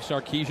 Steve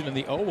Sarkisian and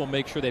the O will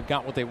make sure they've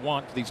got what they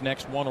want for these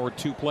next 1 or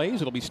 2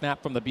 plays. It'll be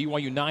snapped from the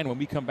BYU 9 when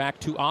we come back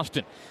to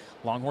Austin.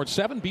 Longhorns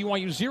 7,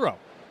 BYU 0.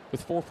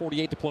 With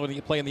 4:48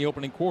 to play in the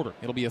opening quarter.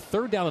 It'll be a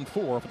 3rd down and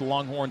 4 for the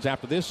Longhorns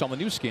after this on the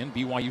new skin,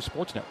 BYU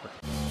Sports Network.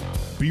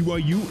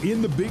 BYU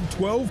in the Big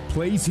 12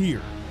 plays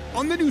here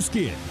on the new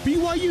skin,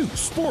 BYU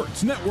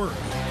Sports Network.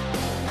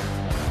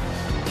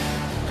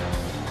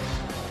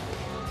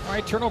 All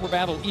right, turnover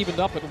battle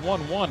evened up at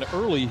 1-1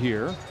 early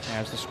here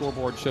as the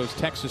scoreboard shows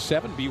Texas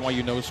 7,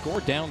 BYU no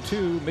score. Down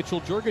 2,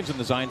 Mitchell Juergens in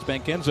the Zions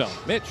Bank end zone.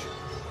 Mitch.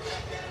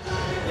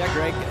 Yeah,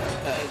 Greg,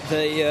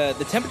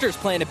 the temperature is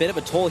playing a bit of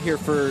a toll here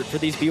for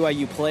these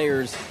BYU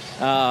players.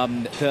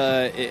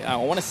 I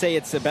want to say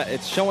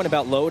it's showing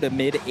about low to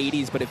mid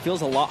 80s, but it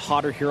feels a lot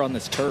hotter here on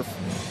this turf.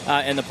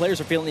 And the players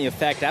are feeling the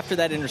effect. After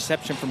that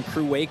interception from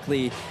Crew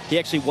Wakely, he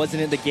actually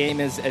wasn't in the game.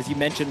 As you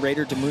mentioned,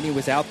 Raider Demooney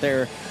was out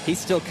there. He's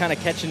still kind of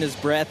catching his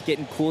breath,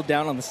 getting cooled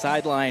down on the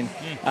sideline.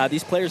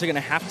 These players are going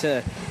to have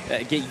to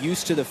get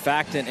used to the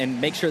fact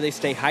and make sure they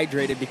stay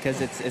hydrated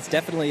because it's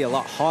definitely a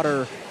lot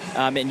hotter,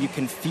 and you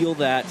can feel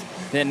that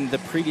than the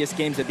previous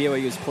games that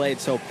BYU has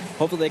played. So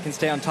hopefully they can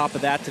stay on top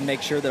of that to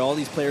make sure that all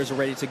these players are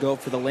ready to go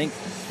for the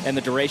length and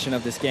the duration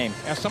of this game.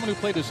 As someone who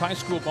played his high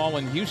school ball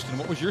in Houston,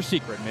 what was your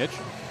secret, Mitch?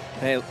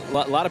 Hey, a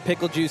lot of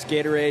pickle juice,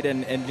 Gatorade,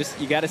 and just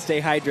you got to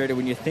stay hydrated.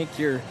 When you think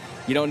you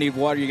don't need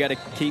water, you got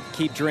to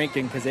keep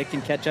drinking because it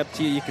can catch up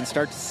to you. You can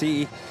start to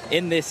see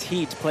in this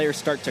heat players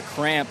start to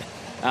cramp.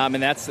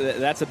 And that's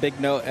a big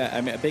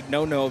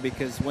no-no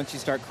because once you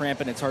start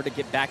cramping, it's hard to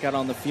get back out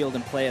on the field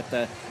and play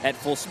at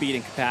full speed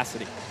and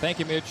capacity. Thank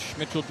you, Mitch.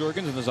 Mitchell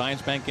Juergens in the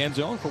Zions Bank end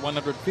zone for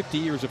 150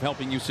 years of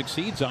helping you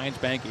succeed.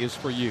 Zions Bank is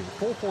for you.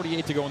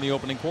 4:48 to go in the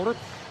opening quarter,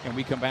 and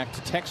we come back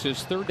to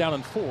Texas. 3rd down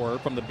and 4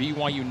 from the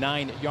BYU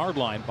 9-yard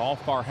line. Ball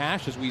far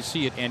hash as we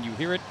see it and you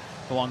hear it.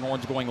 The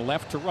Longhorns going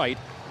left to right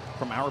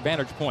from our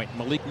vantage point.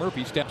 Malik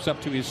Murphy steps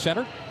up to his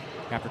center.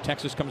 After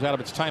Texas comes out of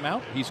its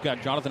timeout, he's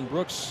got Jonathan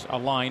Brooks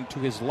aligned to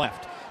his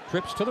left.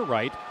 Trips to the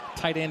right.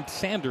 Tight end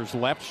Sanders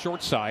left,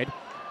 short side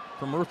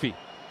for Murphy.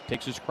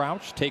 Takes his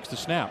crouch, takes the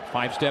snap.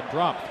 5-step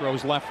drop,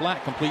 throws left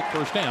flat, complete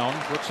first down.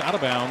 Brooks out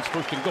of bounds,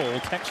 1st and goal,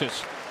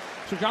 Texas.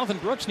 So Jonathan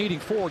Brooks needing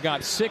 4,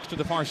 got 6 to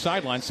the far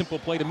sideline. Simple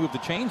play to move the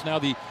chains. Now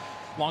the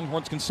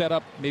Longhorns can set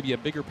up maybe a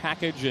bigger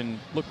package and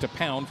look to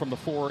pound from the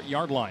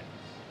 4-yard line.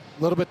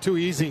 A little bit too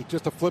easy,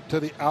 just a flip to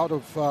the out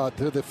of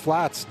to the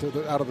flats,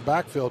 out of the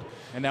backfield.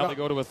 And now they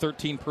go to a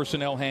 13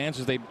 personnel hands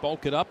as they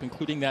bulk it up,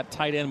 including that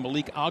tight end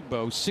Malik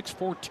Agbo,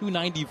 6'4",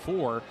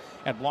 294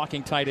 at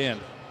blocking tight end.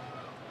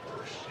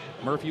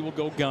 Murphy will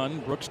go gun.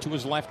 Brooks to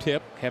his left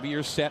hip.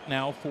 Heavier set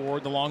now for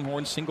the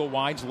Longhorns, single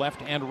wides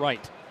left and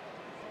right.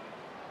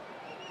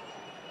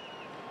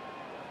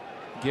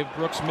 Give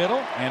Brooks middle,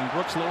 and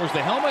Brooks lowers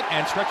the helmet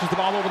and stretches the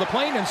ball over the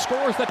plane and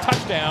scores the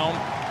touchdown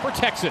for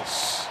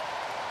Texas.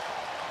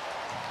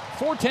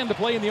 4:10 to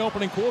play in the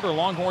opening quarter.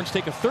 Longhorns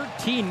take a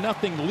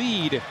 13-0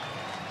 lead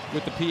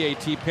with the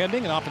PAT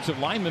pending. An offensive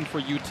lineman for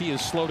UT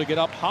is slow to get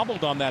up,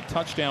 hobbled on that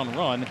touchdown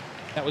run.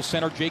 That was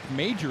center Jake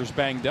Majors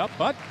banged up,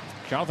 but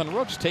Jonathan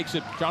Brooks takes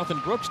it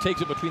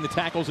between the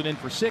tackles and in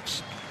for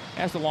 6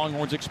 as the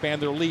Longhorns expand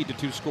their lead to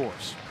 2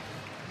 scores.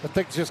 I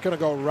think it's just going to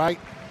go right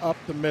up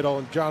the middle,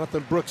 and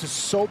Jonathan Brooks is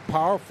so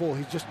powerful.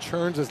 He just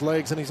churns his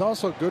legs, and he's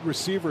also a good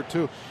receiver,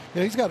 too.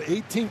 He's got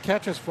 18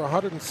 catches for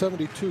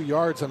 172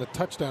 yards and a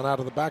touchdown out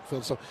of the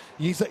backfield, so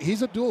he's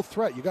a dual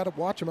threat. You got to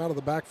watch him out of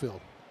the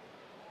backfield.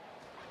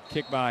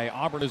 Kick by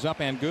Auburn is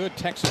up and good.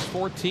 Texas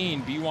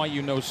 14,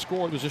 BYU no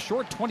score. It was a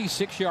short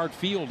 26-yard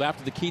field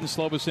after the Keaton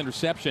Slovis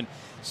interception.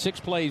 6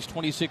 plays,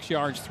 26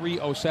 yards,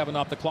 3:07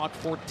 off the clock,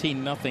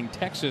 14-0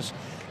 Texas.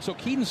 So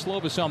Keaton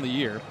Slovis on the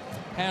year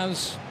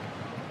has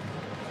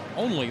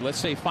only, let's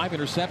say, 5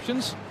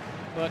 interceptions.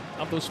 But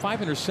of those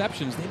 5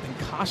 interceptions, they've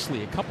been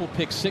costly. A couple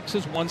pick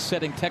sixes, one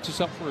setting Texas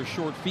up for a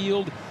short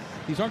field.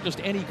 These aren't just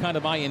any kind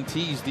of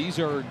INTs. These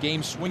are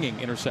game-swinging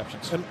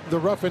interceptions. And the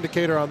rough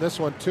indicator on this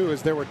one, too,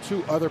 is there were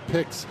 2 other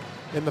picks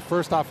in the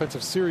first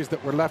offensive series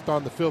that were left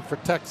on the field for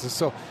Texas.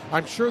 So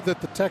I'm sure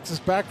that the Texas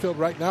backfield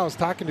right now is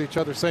talking to each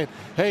other saying,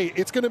 hey,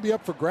 it's going to be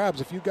up for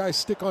grabs. If you guys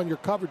stick on your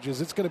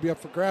coverages, it's going to be up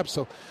for grabs.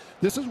 So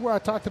this is where I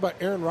talked about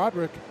Aaron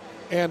Roderick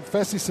and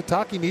Fesi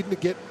Sataki needing to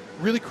get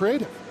really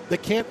creative. They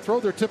can't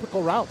throw their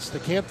typical routes. They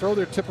can't throw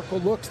their typical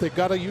looks. They've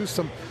got to use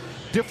some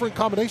different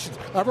combinations.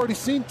 I've already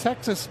seen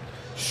Texas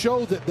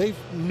show that they've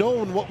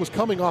known what was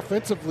coming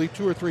offensively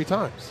 2 or 3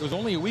 times. It was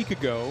only a week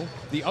ago,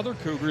 the other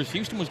Cougars,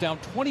 Houston was down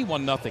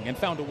 21-0 and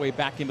found a way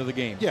back into the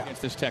game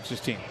against this Texas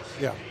team.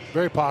 Yeah,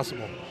 very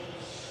possible.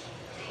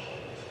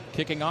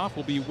 Kicking off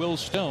will be Will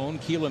Stone,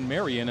 Keelan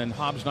Marion, and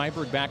Hobbs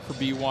Nyberg back for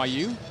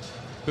BYU.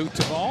 Boot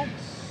to ball.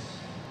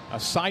 A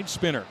side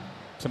spinner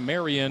to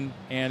Marion,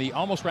 and he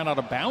almost ran out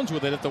of bounds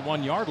with it at the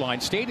 1-yard line.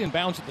 Stayed in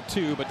bounds at the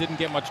 2, but didn't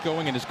get much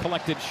going and is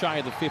collected shy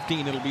of the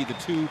 15. It'll be the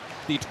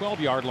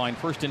 12-yard line,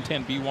 1st and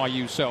 10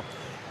 BYU. So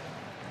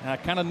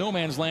kind of no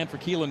man's land for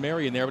Keelan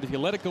Marion there, but if you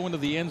let it go into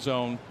the end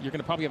zone, you're going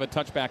to probably have a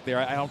touchback there.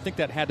 I don't think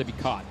that had to be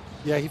caught.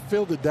 Yeah, he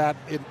fielded that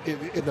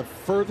in the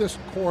furthest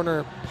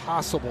corner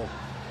possible,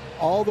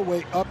 all the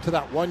way up to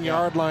that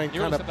 1-yard line.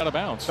 Kind of out of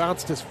bounds.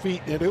 Bounced his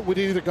feet, and it would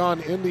either gone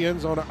in the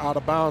end zone or out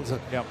of bounds.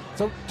 It's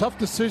a tough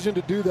decision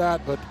to do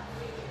that, but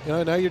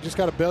now you just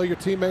got to bail your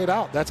teammate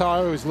out. That's how I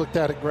always looked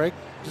at it, Greg.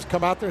 Just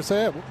come out there and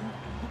say, hey, we'll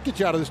get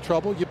you out of this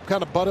trouble. You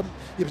kind of butt him,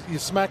 you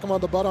smack him on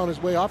the butt on his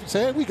way off. You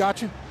say, hey, we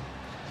got you.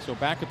 So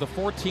back at the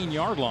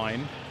 14-yard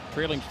line,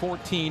 trailing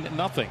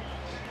 14-0.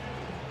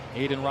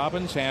 Aiden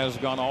Robbins has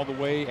gone all the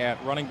way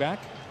at running back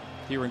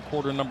here in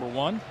quarter number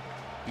 1.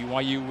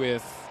 BYU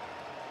with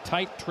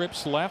tight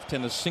trips left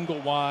and a single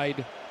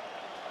wide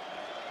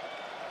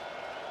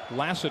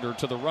Lassiter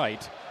to the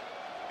right.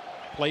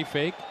 Play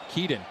fake.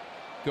 Keaton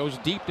goes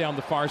deep down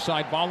the far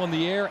side. Ball in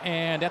the air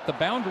and at the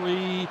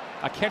boundary.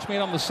 A catch made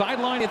on the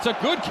sideline. It's a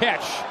good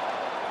catch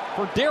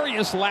for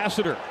Darius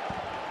Lassiter.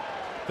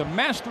 The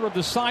master of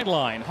the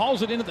sideline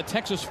hauls it in at the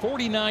Texas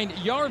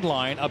 49-yard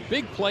line. A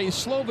big play.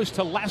 Slovis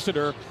to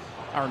Lassiter.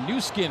 Our new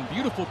skin.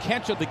 Beautiful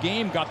catch of the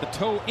game. Got the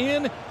toe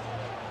in.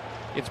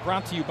 It's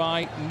brought to you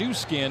by New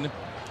Skin.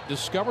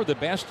 Discover the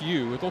best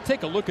you. They'll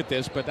take a look at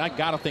this, but I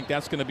got to think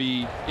that's going to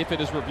be, if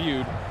it is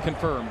reviewed,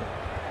 confirmed.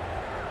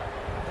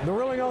 The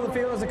ruling on the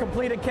field is a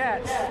completed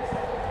catch.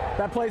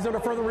 That plays under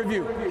further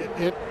review.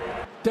 It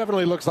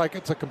definitely looks like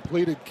it's a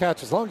completed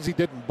catch. As long as he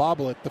didn't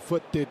bobble it, the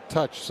foot did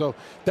touch. So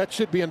that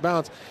should be in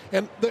bounds.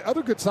 And the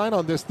other good sign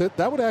on this,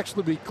 that would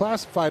actually be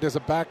classified as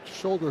a back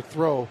shoulder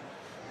throw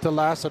to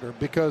Lassiter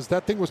because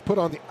that thing was put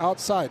on the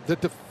outside. The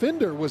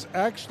defender was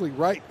actually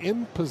right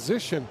in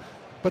position,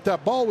 but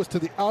that ball was to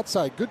the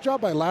outside. Good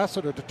job by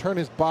Lassiter to turn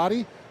his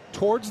body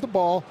towards the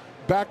ball,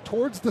 back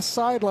towards the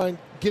sideline,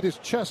 get his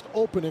chest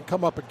open and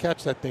come up and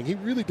catch that thing. He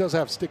really does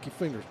have sticky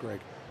fingers, Greg.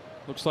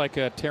 Looks like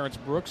Terrence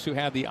Brooks, who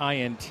had the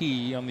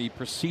INT on the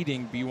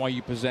preceding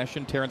BYU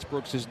possession. Terrence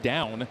Brooks is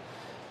down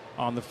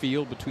on the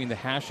field between the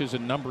hashes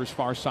and numbers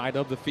far side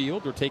of the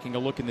field. They're taking a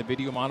look in the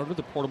video monitor.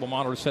 The portable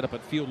monitor set up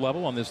at field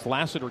level on this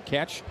Lassiter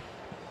catch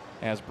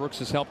as Brooks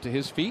is helped to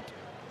his feet.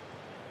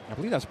 I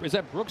believe is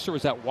that Brooks or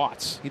is that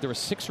Watts? Either a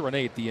 6 or an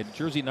 8. The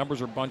jersey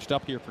numbers are bunched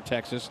up here for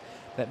Texas.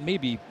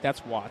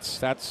 That's Watts.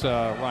 That's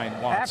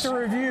Ryan Watts. After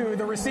review,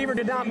 the receiver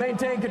did not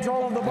maintain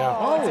control of the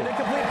ball. It's an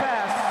incomplete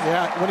pass.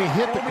 Yeah, when he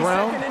hit the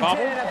ground,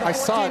 I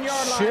saw it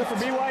shift. For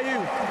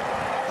BYU.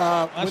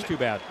 That's too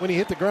bad. When he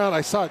hit the ground, I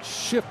saw it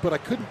shift, but I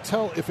couldn't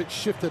tell if it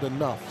shifted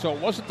enough. So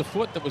it wasn't the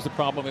foot that was the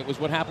problem. It was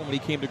what happened when he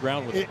came to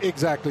ground with it.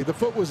 Exactly. The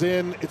foot was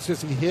in. It's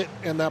just he hit,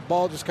 and that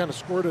ball just kind of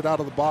squirted out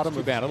of the bottom.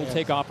 Too bad. It'll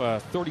take off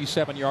a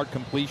 37-yard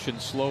completion.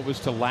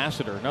 Slovis to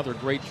Lassiter. Another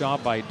great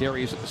job by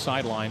Darius at the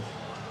sideline.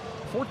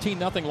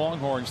 14-0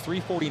 Longhorns.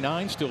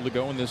 3:49 still to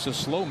go in this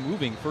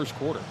slow-moving first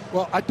quarter.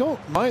 Well, I don't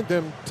mind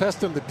them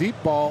testing the deep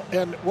ball,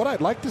 and what I'd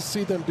like to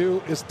see them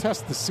do is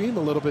test the seam a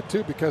little bit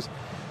too, because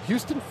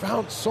Houston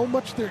found so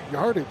much of their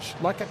yardage,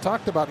 like I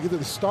talked about, either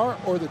the star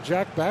or the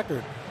jack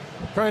backer,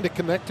 trying to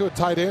connect to a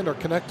tight end or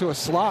connect to a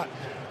slot,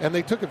 and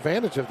they took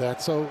advantage of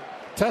that. So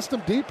test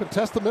them deep and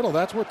test the middle.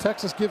 That's where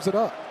Texas gives it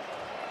up.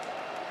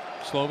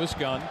 Slovis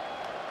gun.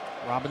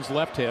 Robbins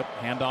left hip.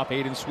 Handoff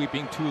Aiden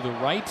sweeping to the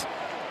right.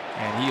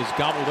 And he is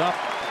gobbled up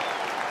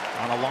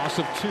on a loss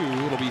of 2.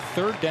 It'll be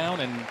 3rd down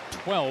and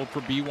 12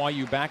 for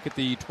BYU back at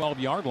the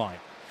 12-yard line.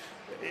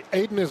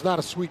 Aiden is not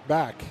a sweep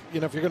back.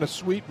 If you're going to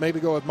sweep, maybe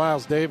go with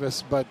Miles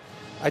Davis, but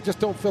I just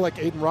don't feel like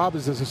Aiden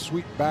Robbins is a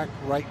sweep back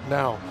right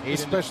now. Aiden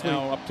especially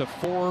now up to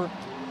 4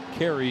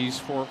 carries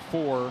for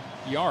 4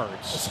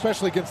 yards.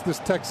 Especially against this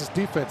Texas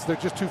defense. They're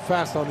just too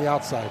fast on the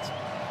outsides.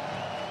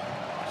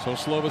 So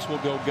Slovis will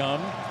go gun.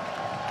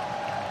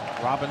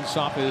 Robbins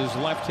off his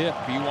left hip.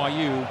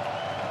 BYU,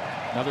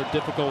 another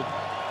difficult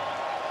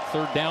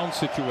third down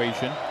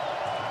situation.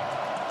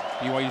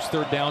 BYU's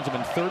third downs have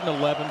been 3rd and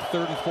 11,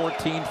 3rd and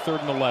 14,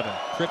 3rd and 11.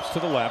 Trips to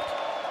the left.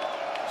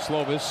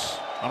 Slovis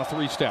on a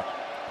 3-step.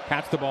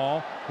 Pats the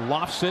ball,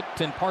 lofts it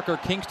in Parker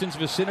Kingston's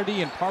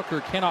vicinity, and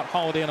Parker cannot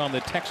haul it in on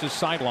the Texas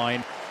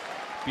sideline.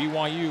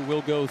 BYU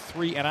will go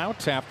 3 and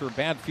out after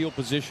bad field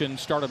position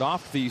started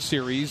off the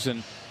series,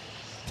 and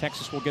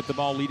Texas will get the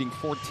ball leading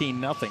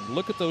 14-0.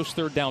 Look at those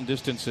third down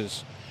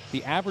distances.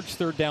 The average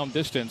third down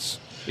distance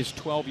is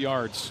 12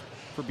 yards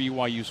for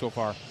BYU so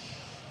far.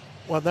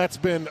 Well, that's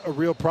been a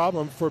real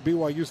problem for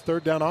BYU's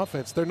third down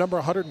offense. They're number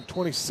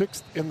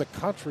 126th in the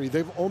country.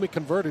 They've only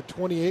converted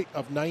 28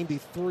 of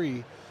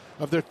 93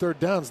 of their third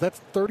downs.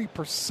 That's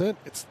 30%.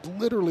 It's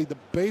literally the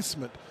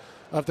basement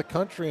of the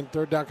country in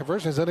third down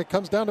conversions. And it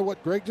comes down to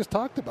what Greg just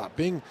talked about,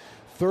 being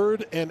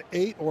 3rd and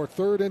 8 or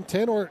 3rd and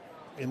 10, or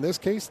in this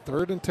case,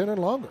 3rd and 10 or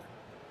longer.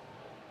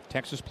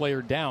 Texas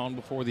player down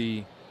before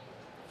the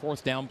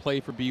 4th down play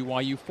for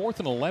BYU. 4th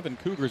and 11,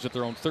 Cougars at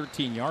their own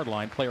 13-yard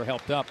line. Player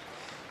helped up.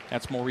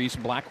 That's Maurice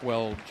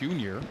Blackwell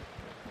Jr.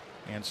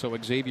 And so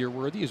Xavier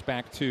Worthy is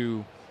back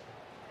to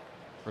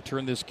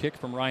return this kick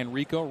from Ryan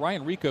Rico.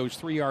 Ryan Rico's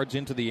 3 yards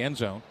into the end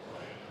zone.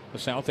 The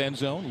south end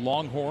zone,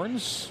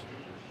 Longhorns.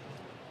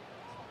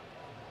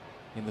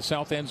 In the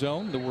south end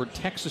zone, the word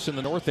Texas in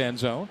the north end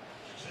zone.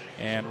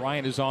 And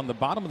Ryan is on the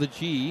bottom of the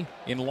G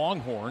in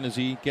Longhorn as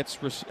he gets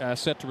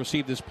set to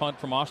receive this punt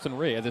from Austin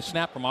Riggs, the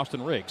snap from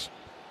Austin Riggs.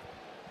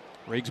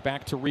 Riggs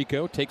back to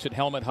Rico, takes it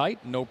helmet height,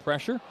 no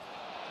pressure.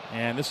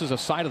 And this is a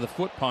side of the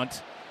foot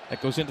punt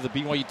that goes into the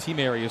BYU team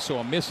area. So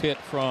a mishit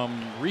from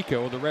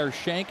Rico, the rare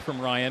shank from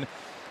Ryan.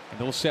 And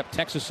they'll set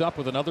Texas up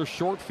with another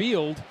short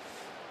field.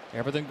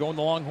 Everything going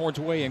the Longhorns'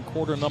 way in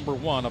quarter number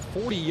 1. A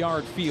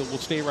 40-yard field will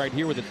stay right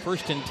here with it.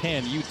 1st and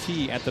 10,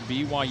 UT at the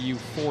BYU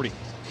 40.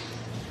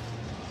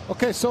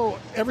 Okay, so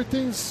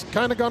everything's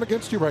kind of gone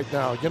against you right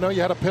now.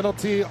 You had a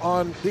penalty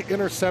on the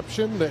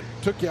interception that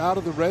took you out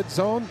of the red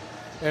zone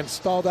and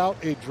stalled out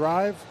a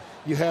drive.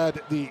 You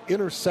had the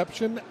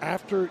interception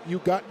after you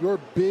got your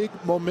big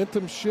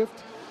momentum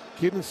shift.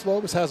 Keaton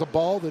Slovis has a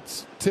ball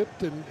that's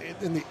tipped in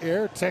the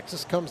air.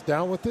 Texas comes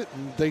down with it,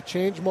 and they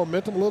change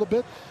momentum a little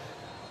bit.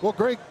 Well,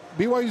 Greg,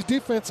 BYU's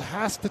defense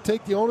has to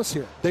take the onus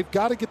here. They've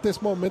got to get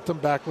this momentum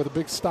back with a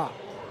big stop.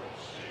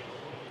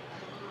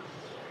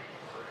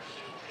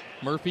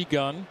 Murphy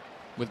gun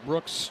with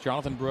Brooks.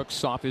 Jonathan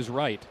Brooks off his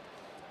right.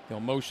 He'll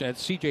motion at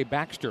C.J.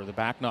 Baxter, the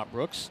back, not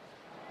Brooks.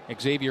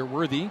 Xavier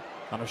Worthy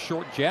on a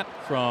short jet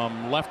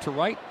from left to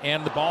right,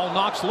 and the ball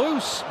knocks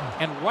loose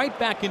and right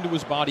back into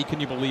his body. Can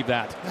you believe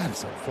that? That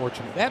is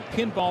unfortunate. That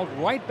pinballed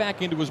right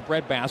back into his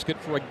breadbasket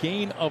for a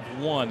gain of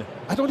 1.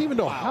 I don't even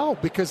know how,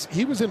 because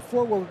he was in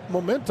forward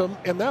momentum,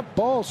 and that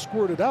ball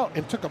squirted out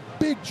and took a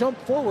big jump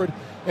forward,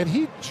 and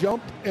he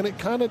jumped, and it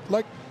kind of,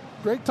 like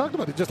Greg talked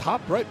about, it just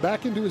hopped right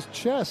back into his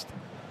chest.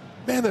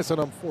 Man, that's an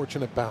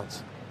unfortunate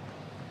bounce.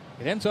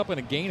 It ends up in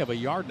a gain of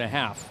 1.5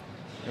 yards.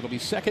 It'll be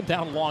 2nd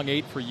down long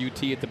 8 for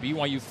UT at the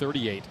BYU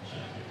 38.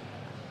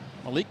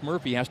 Malik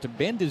Murphy has to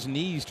bend his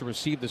knees to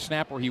receive the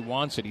snap where he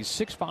wants it. He's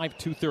 6'5",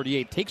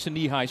 238, takes a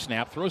knee-high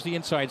snap, throws the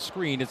inside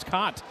screen. It's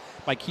caught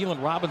by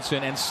Keelan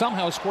Robinson and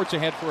somehow squirts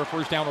ahead for a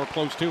 1st down or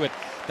close to it.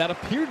 That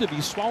appeared to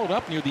be swallowed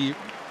up near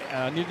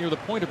the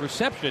point of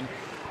reception,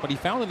 but he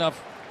found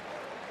enough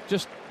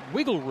just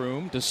wiggle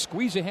room to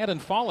squeeze ahead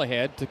and fall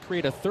ahead to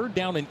create a 3rd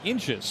down in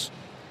inches.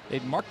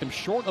 They'd marked him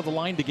short of the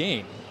line to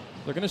gain.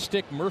 They're going to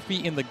stick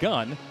Murphy in the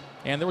gun,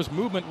 and there was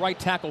movement, right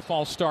tackle,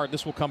 false start.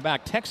 This will come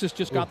back. Texas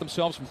just got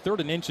themselves from 3rd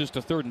and inches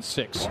to 3rd and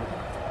 6.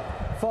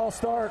 False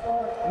start,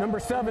 number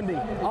 70,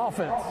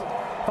 offense.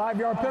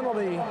 5-yard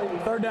penalty,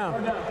 3rd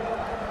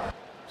down.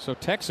 So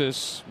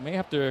Texas may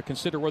have to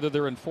consider whether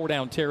they're in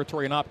 4-down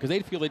territory or not, because they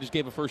feel they just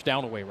gave a 1st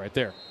down away right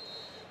there.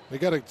 They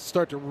got to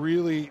start to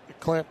really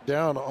clamp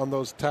down on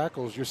those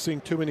tackles. You're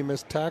seeing too many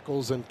missed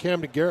tackles, and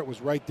Camden Garrett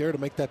was right there to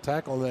make that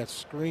tackle on that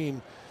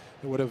screen.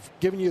 It would have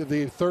given you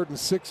the 3rd and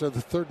 6 or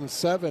the 3rd and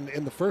 7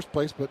 in the first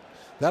place, but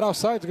that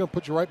outside is going to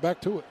put you right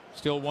back to it.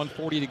 Still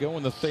 1:40 to go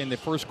in the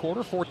first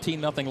quarter.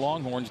 14-0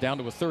 Longhorns, down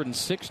to a 3rd and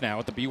 6 now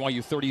at the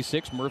BYU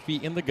 36. Murphy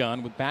in the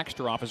gun with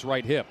Baxter off his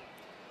right hip.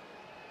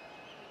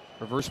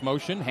 Reverse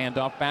motion,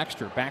 handoff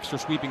Baxter. Baxter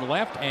sweeping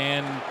left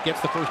and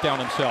gets the 1st down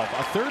himself.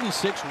 A 3rd and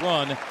 6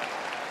 run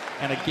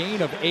and a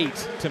gain of 8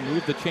 to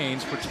move the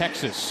chains for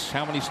Texas.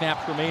 How many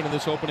snaps remain in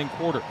this opening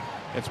quarter?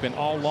 It's been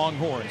all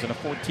Longhorns and a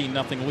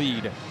 14-0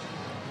 lead.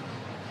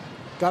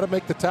 Got to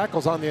make the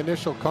tackles on the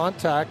initial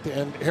contact,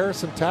 and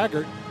Harrison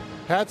Taggart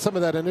had some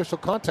of that initial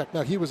contact.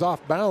 Now, he was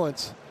off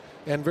balance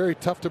and very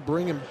tough to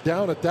bring him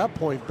down at that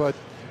point, but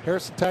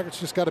Harrison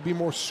Taggart's just got to be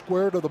more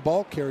square to the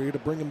ball carrier to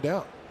bring him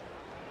down.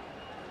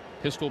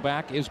 Pistol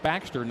back is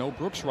Baxter. No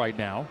Brooks right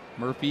now.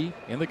 Murphy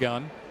in the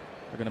gun.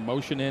 They're going to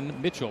motion in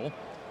Mitchell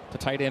to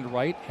tight end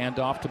right. Hand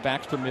off to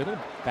Baxter middle.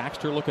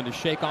 Baxter looking to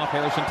shake off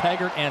Harrison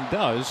Taggart, and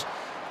does.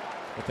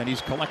 But then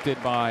he's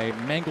collected by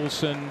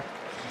Mangelson.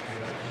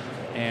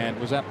 And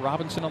was that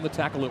Robinson on the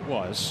tackle? It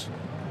was.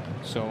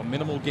 So a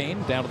minimal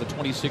gain down to the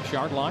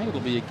 26-yard line. It'll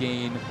be a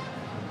gain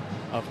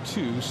of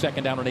 2.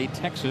 Second down and 8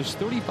 Texas.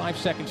 35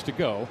 seconds to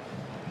go.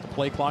 The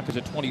play clock is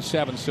at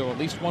 27, so at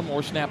least one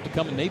more snap to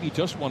come, and maybe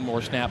just one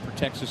more snap for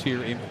Texas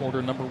here in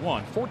quarter number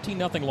 1.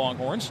 14-0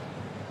 Longhorns.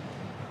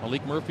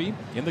 Malik Murphy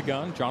in the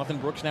gun. Jonathan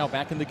Brooks now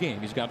back in the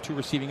game. He's got 2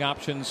 receiving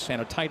options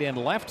and a tight end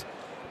left,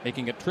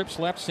 making it trips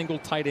left, single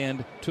tight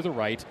end to the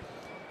right.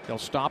 They'll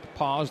stop,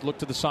 pause, look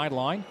to the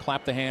sideline.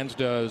 Clap the hands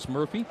does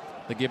Murphy.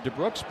 The give to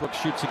Brooks.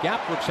 Brooks shoots a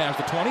gap. Brooks has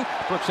the 20.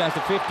 Brooks has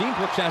the 15.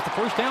 Brooks has the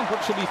first down.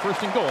 Brooks will be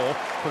first and goal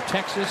for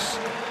Texas.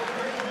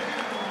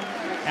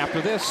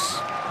 After this,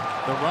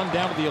 the run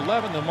down to the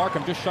 11. They'll mark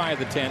him just shy of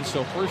the 10.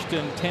 So first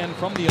and 10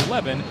 from the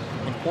 11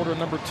 when quarter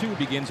number 2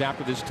 begins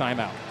after this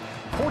timeout.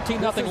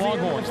 14-0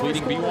 Longhorns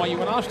leading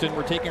BYU in Austin.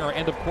 We're taking our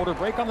end of quarter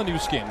break on the new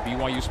skin,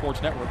 BYU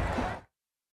Sports Network.